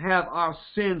I can have our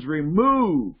sins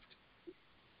removed.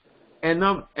 And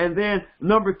then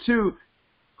number 2,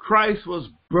 Christ was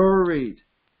buried.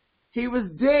 He was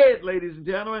dead, ladies and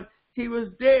gentlemen. He was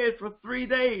dead for 3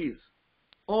 days.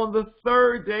 On the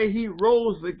third day, he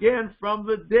rose again from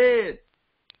the dead.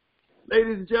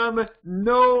 Ladies and gentlemen,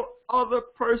 no other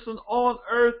person on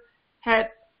earth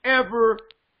had ever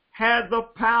had the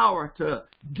power to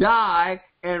die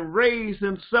and raise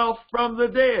himself from the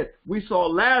dead. We saw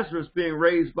Lazarus being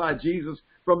raised by Jesus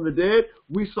from the dead.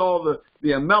 We saw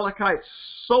the Amalekite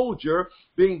soldier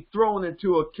being thrown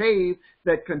into a cave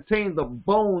that contained the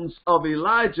bones of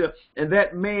Elijah, and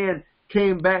that man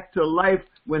came back to life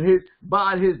when his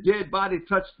dead body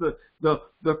touched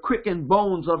the quickened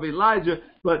bones of Elijah.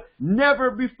 But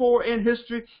never before in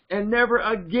history and never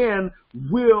again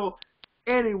will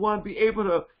anyone be able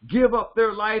to give up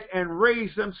their life and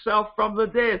raise themselves from the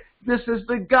dead. This is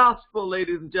the gospel,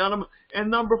 ladies and gentlemen. And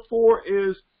number 4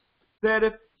 is that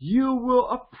if you will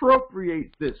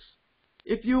appropriate this,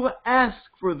 if you will ask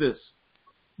for this,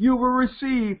 you will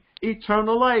receive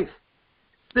eternal life.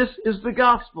 This is the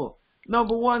gospel.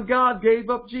 Number 1, God gave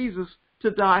up Jesus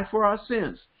to die for our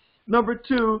sins. Number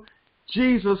 2,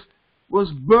 Jesus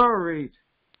was buried.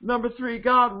 Number 3,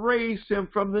 God raised him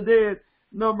from the dead.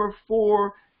 Number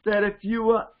 4, that if you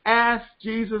will ask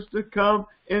Jesus to come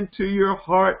into your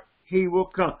heart, he will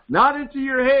come. Not into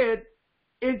your head,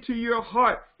 into your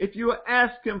heart. If you will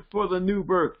ask him for the new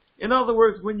birth. In other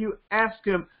words, when you ask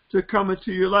him to come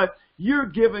into your life, you're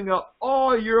giving up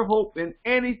all your hope in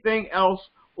anything else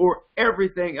or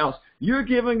everything else. You're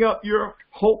giving up your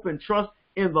hope and trust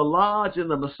in the lodge, in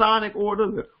the Masonic order,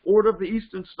 the Order of the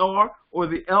Eastern Star, or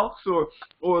the Elks,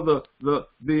 or the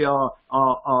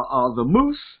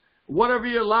Moose, whatever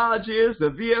your lodge is, the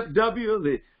VFW,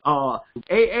 the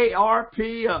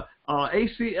AARP,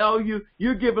 ACLU.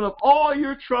 You're giving up all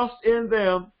your trust in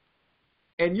them,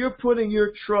 and you're putting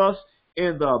your trust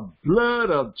in the blood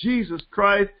of Jesus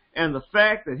Christ and the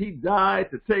fact that he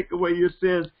died to take away your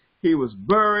sins. He was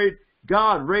buried.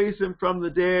 God raised him from the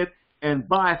dead. And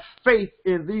by faith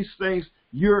in these things,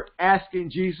 you're asking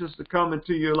Jesus to come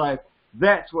into your life.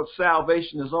 That's what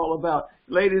salvation is all about.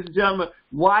 Ladies and gentlemen,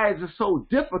 why is it so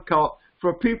difficult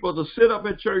for people to sit up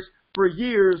in church for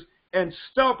years and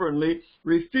stubbornly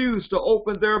refuse to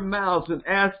open their mouths and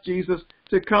ask Jesus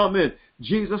to come in?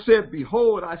 Jesus said,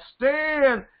 behold, I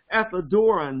stand at the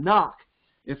door and knock.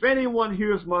 If anyone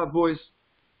hears my voice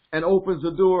and opens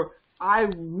the door, I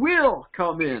will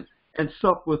come in and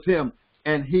sup with him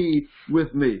and he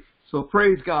with me. So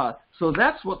praise God. So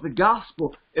that's what the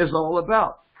gospel is all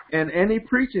about. And any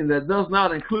preaching that does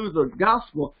not include the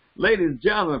gospel, ladies and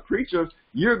gentlemen, preachers,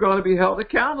 you're going to be held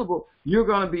accountable. You're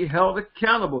going to be held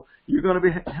accountable. You're going to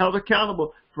be held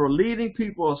accountable for leading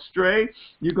people astray.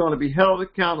 You're going to be held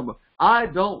accountable. I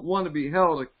don't want to be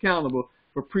held accountable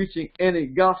for preaching any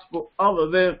gospel other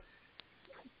than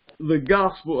the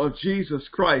gospel of Jesus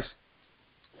Christ.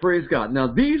 Praise God. Now,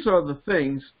 these are the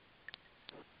things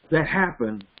that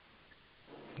happen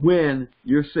when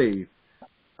you're saved.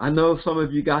 I know some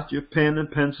of you got your pen and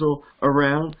pencil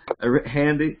around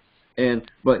handy,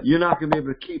 but you're not going to be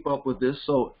able to keep up with this,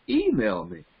 so email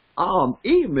me. I'll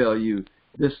email you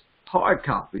this hard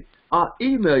copy. I'll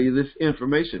email you this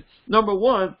information. Number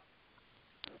one,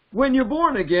 when you're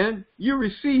born again, you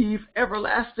receive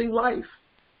everlasting life.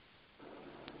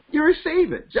 You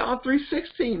receive it. John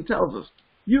 3:16 tells us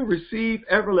you receive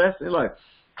everlasting life.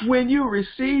 When you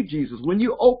receive Jesus, when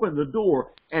you open the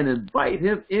door and invite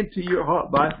him into your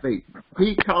heart by faith,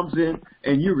 he comes in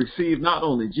and you receive not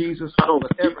only Jesus,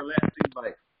 but everlasting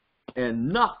life. And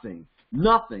nothing,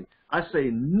 I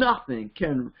say nothing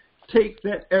can take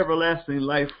that everlasting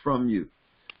life from you.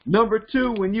 Number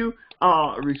two, when you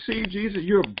receive Jesus,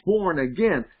 you're born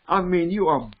again. I mean, you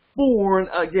are born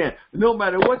again. No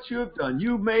matter what you have done,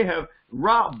 you may have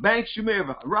robbed banks, you may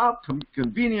have robbed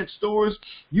convenience stores,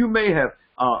 you may have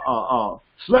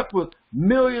slept with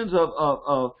millions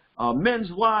of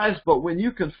men's wives, but when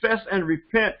you confess and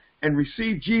repent and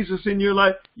receive Jesus in your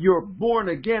life, you're born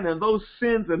again, and those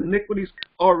sins and iniquities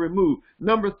are removed.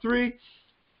 Number three,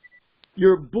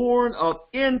 you're born of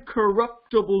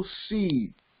incorruptible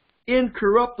seed.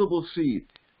 Incorruptible seed.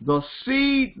 The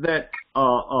seed that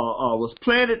was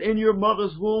planted in your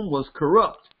mother's womb was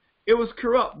corrupt. It was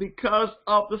corrupt because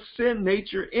of the sin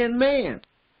nature in man.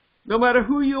 No matter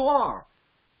who you are,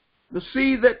 the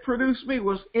seed that produced me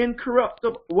was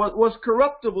incorruptible, was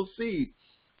corruptible seed.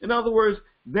 In other words,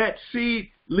 that seed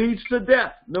leads to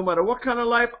death. No matter what kind of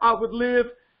life I would live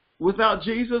without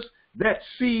Jesus, that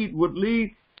seed would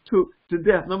lead to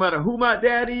death. No matter who my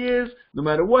daddy is, no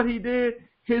matter what he did,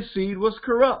 his seed was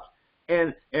corrupt.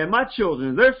 And my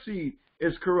children, their seed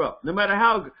is corrupt. No matter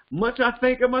how much I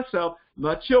think of myself,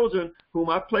 my children, whom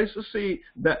I place a seed,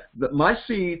 that my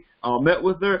seed met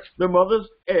with their mother's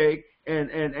egg,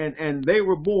 and they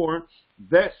were born,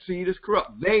 that seed is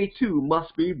corrupt. They too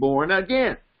must be born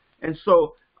again. And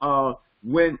so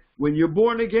when you're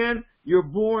born again, you're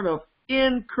born of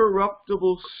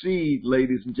incorruptible seed,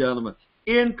 ladies and gentlemen.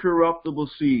 Incorruptible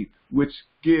seed, which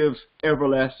gives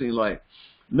everlasting life.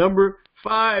 Number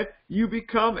 5, you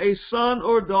become a son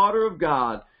or daughter of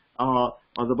God.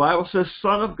 The Bible says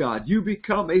son of God. You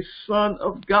become a son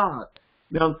of God.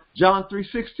 Now, John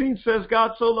 3:16 says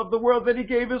God so loved the world that he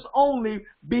gave his only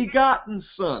begotten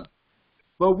son.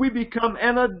 But we become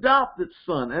an adopted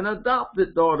son, an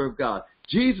adopted daughter of God.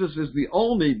 Jesus is the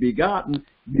only begotten,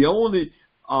 the only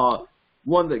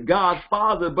one that God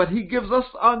fathered, but he gives us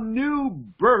a new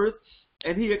birth,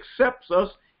 and he accepts us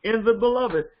in the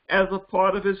beloved as a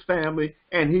part of his family,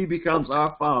 and he becomes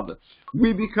our father.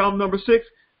 We become, number 6,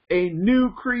 a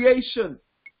new creation.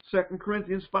 2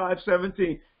 Corinthians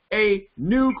 5:17, a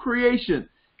new creation.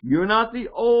 You're not the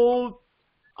old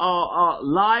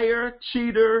liar,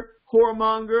 cheater,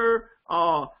 whoremonger,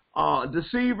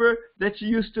 deceiver that you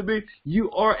used to be.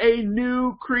 You are a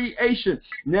new creation.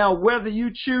 Now, whether you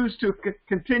choose to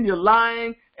continue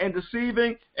lying and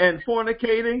deceiving and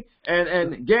fornicating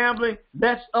and gambling,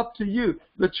 that's up to you.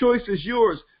 The choice is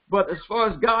yours. But as far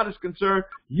as God is concerned,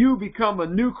 you become a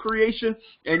new creation,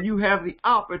 and you have the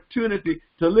opportunity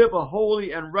to live a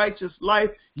holy and righteous life.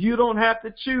 You don't have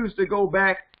to choose to go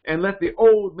back and let the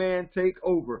old man take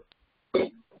over.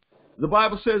 The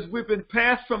Bible says we've been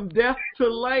passed from death to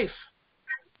life.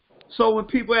 So when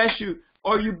people ask you,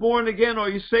 are you born again? Are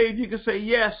you saved? You can say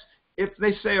yes. If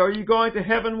they say, are you going to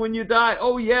heaven when you die?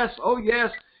 Oh, yes. Oh,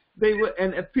 yes. They would.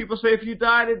 And if people say, if you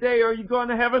die today, are you going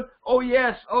to heaven? Oh,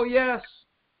 yes. Oh, yes.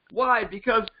 Why?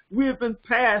 Because we have been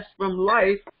passed from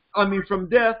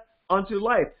death unto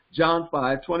life. John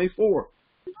 5:24.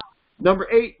 Number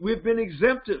 8, we've been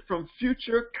exempted from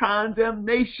future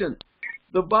condemnation.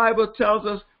 The Bible tells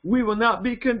us we will not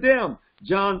be condemned.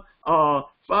 John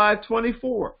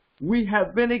 5:24. We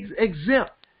have been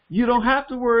exempt. You don't have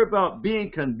to worry about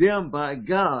being condemned by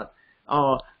God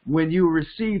when you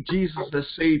receive Jesus as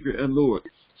Savior and Lord.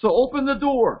 So open the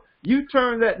door. You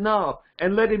turn that knob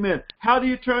and let him in. How do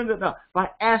you turn that knob?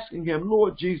 By asking him,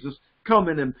 Lord Jesus, come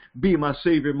in and be my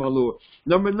Savior, my Lord.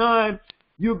 Number 9,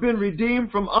 you've been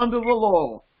redeemed from under the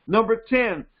law. Number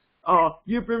 10,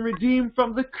 you've been redeemed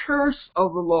from the curse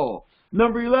of the law.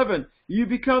 Number 11, you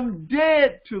become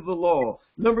dead to the law.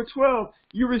 Number 12,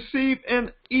 you receive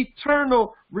an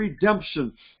eternal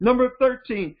redemption. Number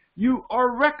 13, you are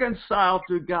reconciled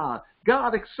to God.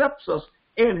 God accepts us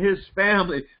in his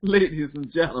family, ladies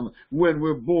and gentlemen, when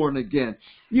we're born again.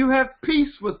 You have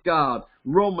peace with God,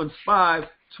 Romans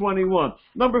 5:21.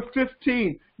 Number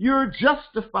 15, you're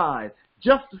justified.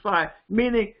 Justified,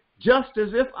 meaning just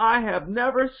as if I have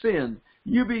never sinned.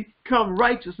 You become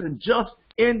righteous and just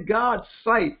in God's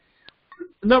sight.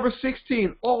 Number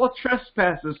 16, all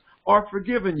trespasses are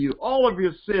forgiven you. All of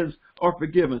your sins are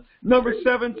forgiven. Number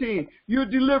 17, you're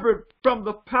delivered from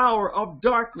the power of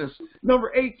darkness.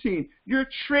 Number 18, you're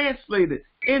translated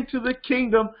into the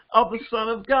kingdom of the Son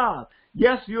of God.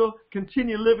 Yes, you'll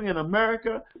continue living in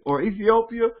America or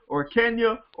Ethiopia or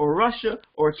Kenya or Russia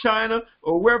or China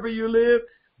or wherever you live,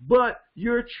 but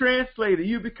you're translated.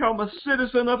 You become a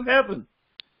citizen of heaven.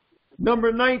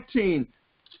 Number 19,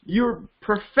 you're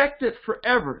perfected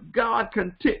forever. God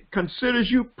considers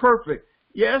you perfect.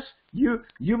 Yes, you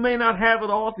may not have it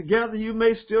all together. You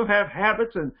may still have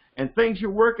habits and things you're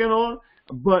working on,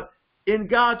 but in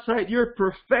God's sight, you're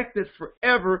perfected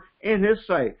forever in His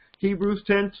sight. Hebrews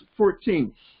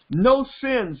 10:14. No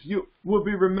sins will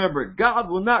be remembered. God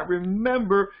will not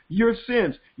remember your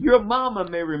sins. Your mama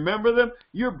may remember them.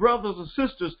 Your brothers and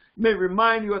sisters may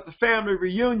remind you at the family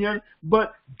reunion,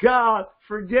 but God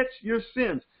forgets your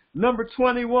sins. Number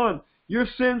 21, your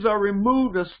sins are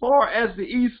removed as far as the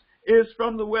east is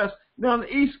from the west. Now, the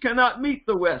east cannot meet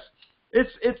the west.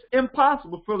 It's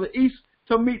impossible for the east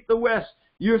to meet the west.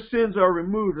 Your sins are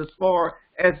removed as far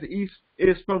as the east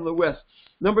is from the west.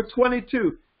 Number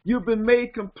 22, you've been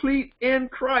made complete in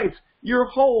Christ. You're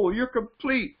whole. You're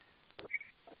complete.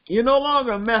 You're no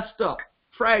longer messed up,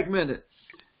 fragmented.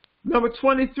 Number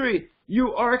 23,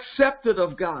 you are accepted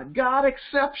of God. God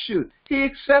accepts you. He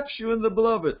accepts you in the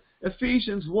beloved.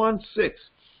 Ephesians 1:6.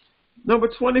 Number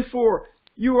 24,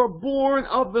 you are born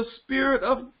of the Spirit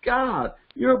of God.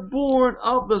 You're born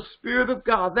of the Spirit of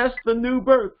God. That's the new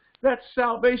birth. That's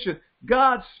salvation.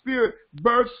 God's Spirit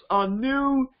births a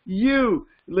new you,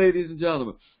 ladies and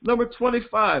gentlemen. Number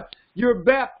 25, you're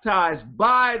baptized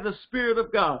by the Spirit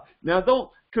of God. Now, don't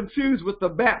confuse with the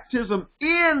baptism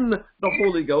in the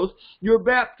Holy Ghost. You're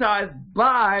baptized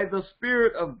by the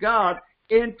Spirit of God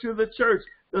into the church.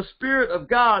 The Spirit of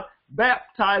God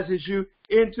baptizes you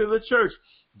into the church.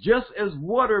 Just as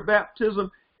water baptism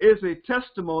is a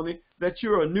testimony that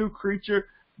you're a new creature,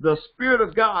 the Spirit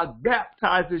of God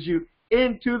baptizes you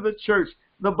into the church,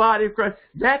 the body of Christ.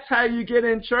 That's how you get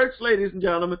in church, ladies and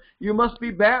gentlemen. You must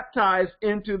be baptized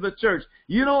into the church.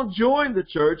 You don't join the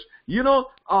church. You don't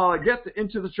get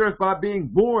into the church by being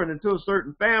born into a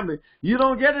certain family. You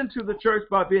don't get into the church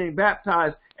by being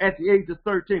baptized at the age of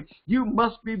 13. You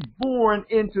must be born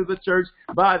into the church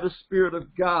by the Spirit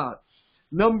of God.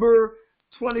 Number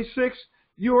 26,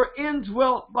 you are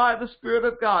indwelt by the Spirit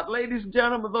of God. Ladies and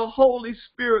gentlemen, the Holy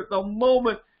Spirit, the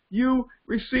moment you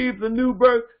receive the new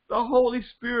birth, the Holy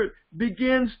Spirit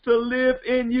begins to live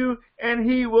in you, and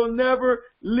He will never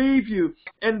leave you.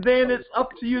 And then it's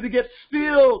up to you to get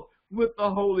filled with the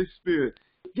Holy Spirit.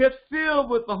 Get filled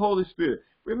with the Holy Spirit.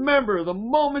 Remember, the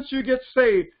moment you get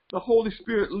saved, the Holy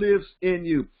Spirit lives in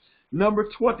you. Number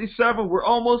 27, we're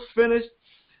almost finished.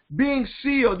 Being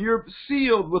sealed, you're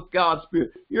sealed with God's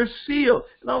Spirit. You're sealed.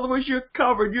 In other words, you're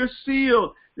covered. You're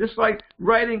sealed. It's like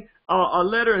writing a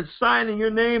letter and signing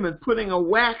your name and putting a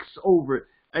wax over it.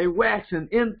 A wax, an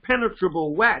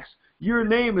impenetrable wax. Your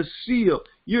name is sealed.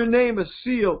 Your name is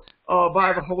sealed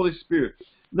by the Holy Spirit.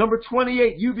 Number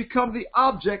 28, you become the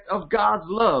object of God's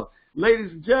love.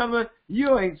 Ladies and gentlemen,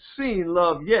 you ain't seen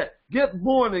love yet. Get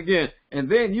born again,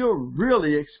 and then you'll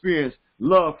really experience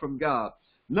love from God.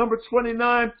 Number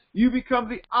 29, you become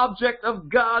the object of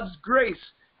God's grace.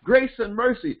 Grace and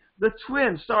mercy. The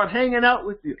twins start hanging out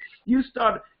with you. You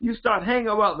start hanging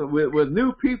out with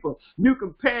new people, new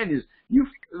companions. You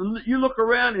look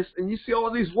around and you see all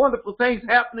these wonderful things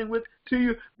happening to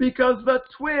you because the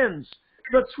twins,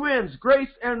 grace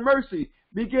and mercy,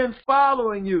 begin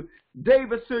following you.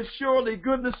 David says, surely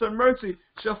goodness and mercy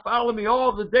shall follow me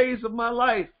all the days of my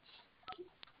life.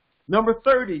 Number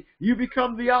 30, you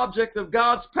become the object of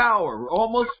God's power. We're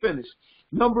almost finished.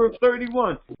 Number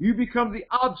 31, you become the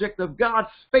object of God's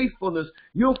faithfulness.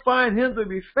 You'll find Him to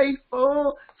be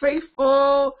faithful,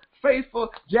 faithful, faithful.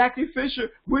 Jackie Fisher,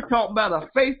 we're talking about a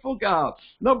faithful God.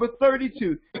 Number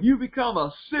 32, you become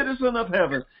a citizen of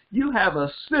heaven. You have a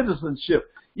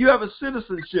citizenship. You have a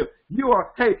citizenship. You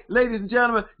are, hey, ladies and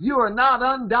gentlemen, you are not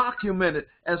undocumented.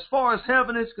 As far as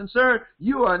heaven is concerned,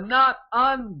 you are not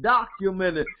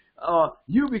undocumented.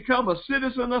 You become a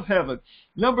citizen of heaven.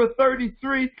 Number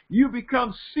 33, you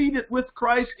become seated with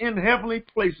Christ in heavenly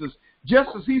places. Just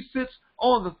as He sits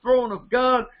on the throne of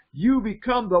God, you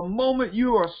become, the moment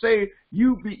you are saved,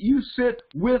 you sit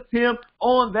with Him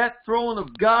on that throne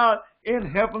of God in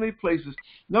heavenly places.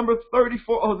 Number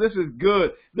 34, oh, this is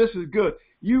good. This is good.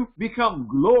 You become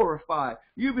glorified.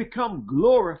 you become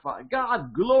glorified.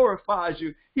 God glorifies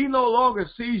you. He no longer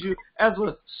sees you as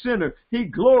a sinner. He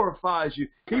glorifies you.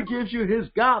 He gives you his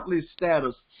godly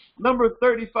status. Number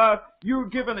 35, you were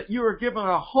given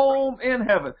a home in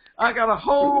heaven. I got a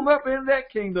home up in that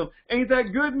kingdom. Ain't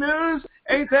that good news?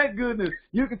 Ain't that good news?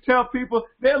 You can tell people,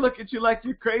 they'll look at you like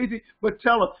you're crazy, but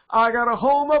tell them, I got a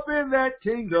home up in that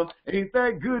kingdom. Ain't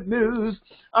that good news?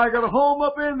 I got a home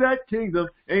up in that kingdom.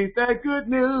 Ain't that good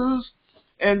news?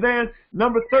 And then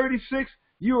number 36,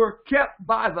 you are kept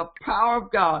by the power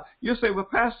of God. You say, well,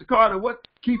 Pastor Carter, what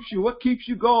keeps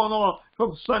you going on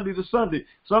from Sunday to Sunday?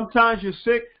 Sometimes you're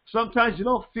sick. Sometimes you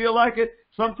don't feel like it.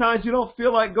 Sometimes you don't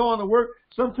feel like going to work.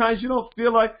 Sometimes you don't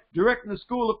feel like directing the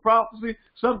school of prophecy.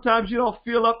 Sometimes you don't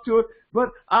feel up to it. But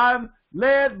I'm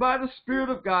led by the Spirit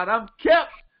of God. I'm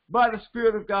kept by the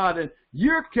Spirit of God. And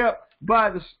you're kept by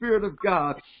the Spirit of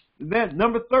God. And then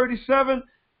number 37,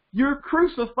 you're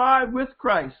crucified with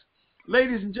Christ.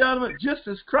 Ladies and gentlemen, just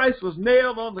as Christ was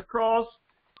nailed on the cross,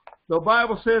 the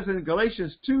Bible says in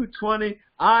Galatians 2:20,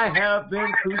 I have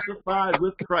been crucified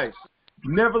with Christ.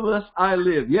 Nevertheless, I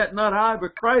live. Yet not I,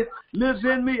 but Christ lives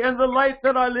in me. And the life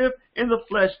that I live in the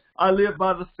flesh, I live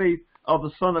by the faith of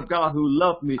the Son of God who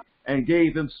loved me and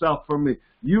gave himself for me.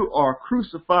 You are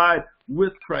crucified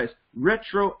with Christ.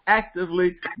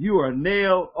 Retroactively, you are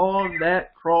nailed on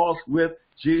that cross with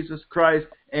Jesus Christ,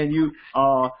 and you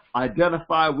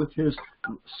identify with his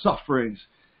sufferings.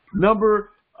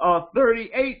 Number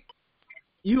 38,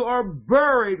 you are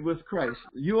buried with Christ.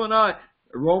 You and I,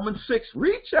 Romans 6,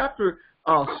 read chapter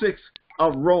 6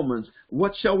 of Romans.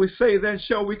 What shall we say then?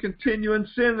 Shall we continue in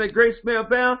sin that grace may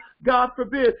abound? God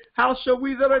forbid. How shall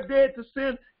we that are dead to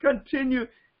sin continue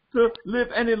to live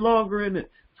any longer in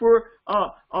it? For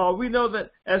we know that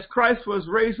as Christ was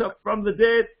raised up from the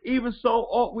dead, even so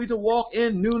ought we to walk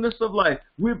in newness of life.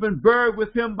 We've been buried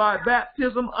with him by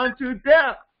baptism unto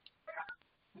death.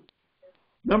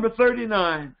 Number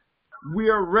 39, we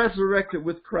are resurrected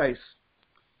with Christ.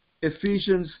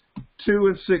 Ephesians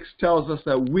 2:6 tells us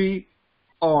that we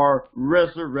are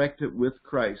resurrected with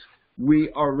Christ.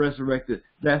 We are resurrected.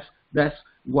 That's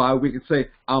why we can say,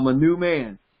 I'm a new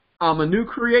man. I'm a new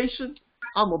creation.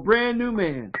 I'm a brand new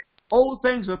man. Old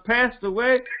things have passed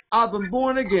away. I've been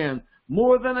born again.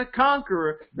 More than a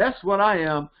conqueror. That's what I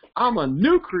am. I'm a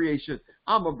new creation.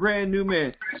 I'm a brand new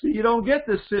man. See, you don't get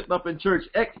this sitting up in church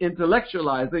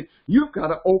intellectualizing. You've got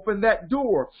to open that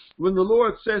door. When the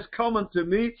Lord says, come unto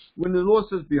me, when the Lord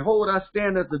says, behold, I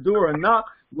stand at the door and knock,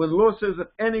 when the Lord says, if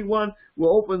anyone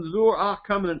will open the door, I'll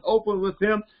come in and open with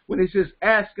him. When he says,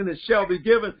 ask and it shall be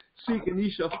given, seek and ye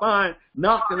shall find,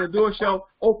 knock and the door shall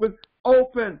open.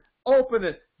 Open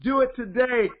it. Do it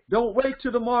today. Don't wait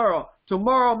till tomorrow.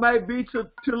 Tomorrow might be too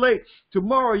late.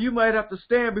 Tomorrow you might have to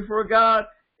stand before God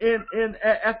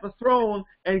at the throne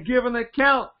and give an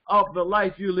account of the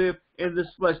life you live in this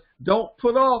flesh. Don't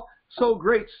put off so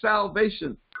great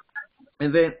salvation.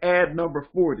 And then add number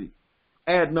 40.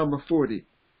 Add number 40.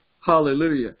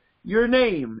 Hallelujah. Your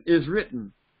name is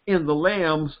written in the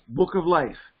Lamb's book of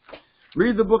life.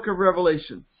 Read the book of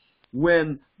Revelation.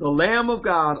 When the Lamb of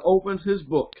God opens his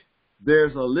book,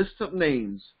 there's a list of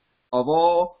names of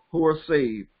all who are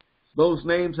saved. Those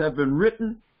names have been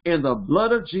written in the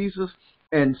blood of Jesus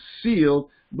and sealed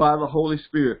by the Holy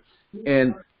Spirit.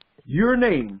 And your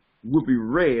name will be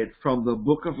read from the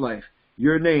book of life.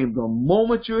 Your name, the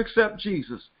moment you accept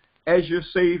Jesus as your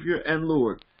Savior and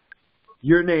Lord,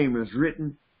 your name is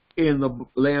written in the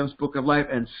Lamb's book of life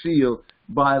and sealed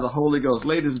by the Holy Ghost.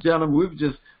 Ladies and gentlemen,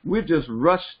 we've just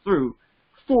rushed through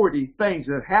 40 things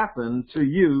that happen to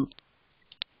you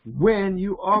when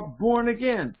you are born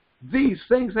again. These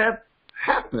things have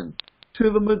happened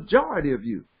to the majority of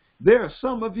you. There are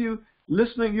some of you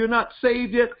listening, you're not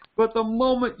saved yet, but the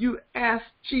moment you ask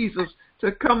Jesus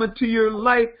to come into your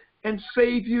life and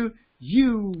save you,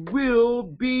 you will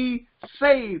be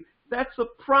saved. That's a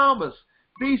promise.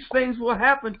 These things will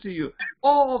happen to you.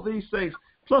 All these things,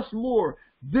 plus more.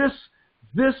 This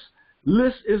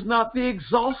list is not the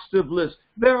exhaustive list.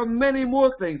 There are many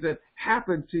more things that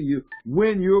happen to you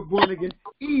when you're born again.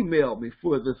 Email me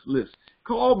for this list.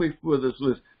 Call me for this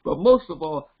list. But most of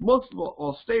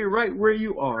all, stay right where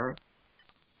you are.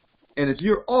 And if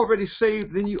you're already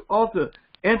saved, then you ought to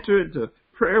enter into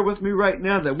prayer with me right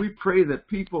now, that we pray that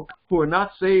people who are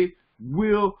not saved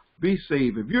will be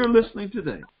saved. If you're listening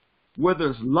today, whether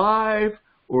it's live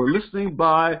or listening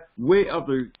by way of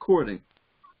the recording,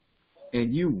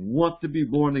 and you want to be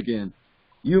born again,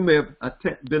 you may have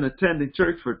been attending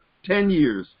church for 10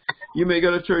 years. You may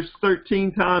go to church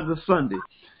 13 times a Sunday.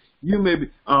 You may be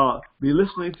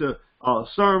listening to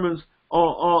sermons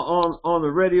on the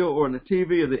radio or on the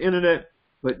TV or the internet,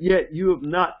 but yet you have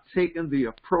not taken the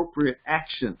appropriate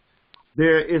action.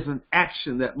 There is an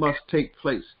action that must take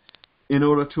place in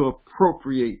order to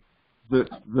appropriate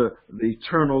the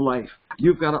eternal life.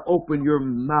 You've got to open your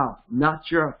mouth, not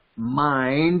your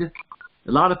mind.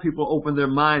 A lot of people open their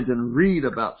minds and read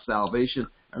about salvation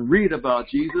and read about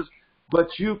Jesus, but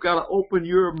you've got to open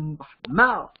your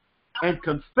mouth and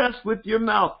confess with your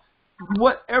mouth.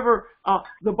 Whatever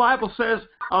the Bible says,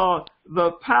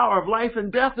 the power of life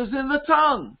and death is in the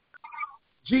tongue.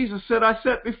 Jesus said, I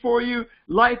set before you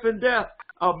life and death,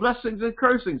 blessings and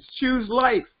cursings. Choose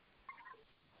life.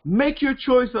 Make your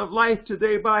choice of life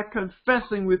today by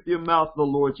confessing with your mouth the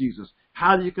Lord Jesus.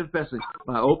 How do you confess it?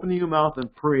 By opening your mouth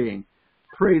and praying.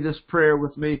 Pray this prayer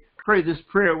with me. Pray this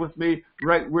prayer with me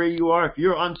right where you are. If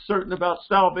you're uncertain about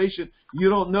salvation, you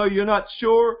don't know, you're not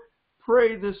sure,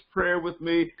 pray this prayer with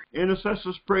me.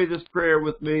 Intercessors, pray this prayer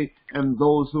with me. And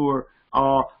those who are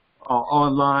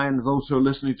online, those who are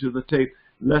listening to the tape,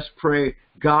 let's pray.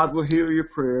 God will hear your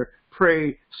prayer.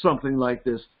 Pray something like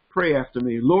this. Pray after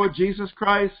me. Lord Jesus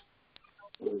Christ,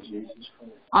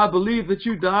 I believe that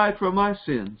you died for my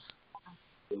sins,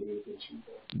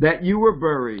 that you were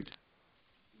buried,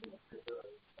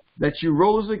 that you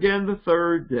rose again the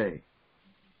third day.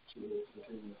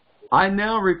 I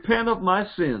now repent of my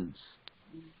sins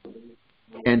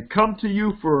and come to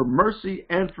you for mercy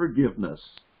and forgiveness.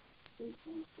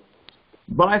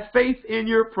 By faith in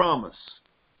your promise,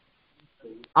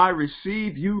 I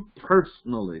receive you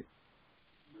personally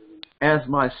as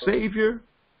my Savior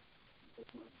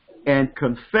and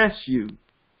confess you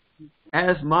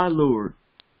as my Lord.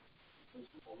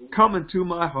 Come into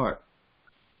my heart.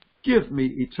 Give me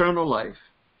eternal life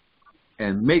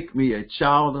and make me a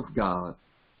child of God.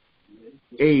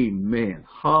 Amen.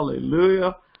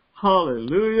 Hallelujah.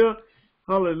 Hallelujah.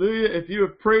 Hallelujah. If you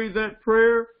have prayed that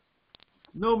prayer,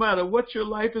 no matter what your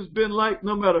life has been like,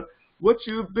 no matter what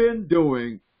you've been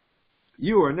doing,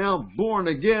 you are now born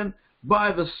again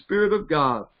by the Spirit of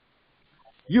God.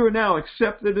 You are now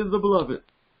accepted in the Beloved.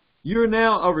 You're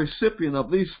now a recipient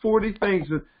of these 40 things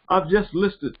that I've just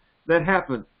listed that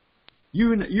happened.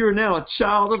 You're now a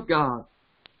child of God.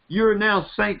 You're now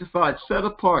sanctified, set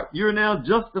apart. You're now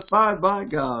justified by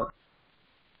God.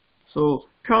 So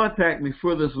contact me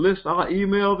for this list. I'll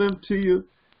email them to you.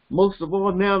 Most of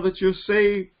all, now that you're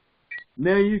saved,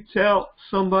 now you tell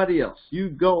somebody else. You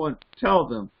go and tell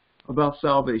them about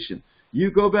salvation.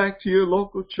 You go back to your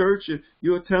local church,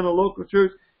 you attend a local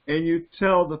church, and you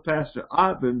tell the pastor,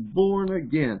 I've been born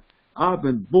again. I've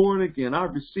been born again.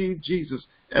 I've received Jesus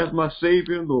as my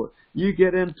Savior and Lord. You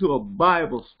get into a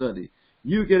Bible study.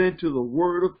 You get into the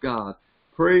Word of God.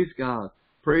 Praise God.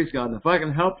 Praise God. And if I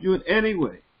can help you in any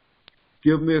way,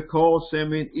 give me a call,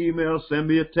 send me an email, send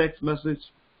me a text message,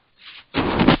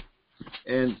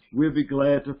 and we'll be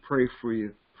glad to pray for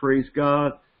you. Praise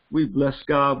God. We bless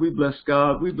God. We bless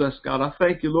God. We bless God. I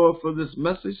thank you, Lord, for this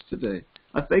message today.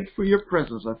 I thank you for your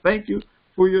presence. I thank you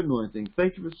for your anointing.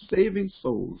 Thank you for saving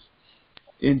souls.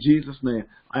 In Jesus' name,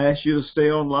 I ask you to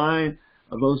stay online,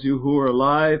 those of you who are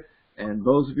alive, and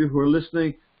those of you who are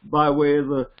listening by way of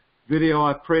the video.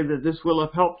 I pray that this will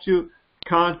have helped you.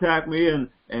 Contact me,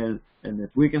 and if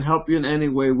we can help you in any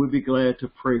way, we'd be glad to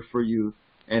pray for you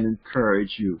and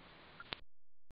encourage you.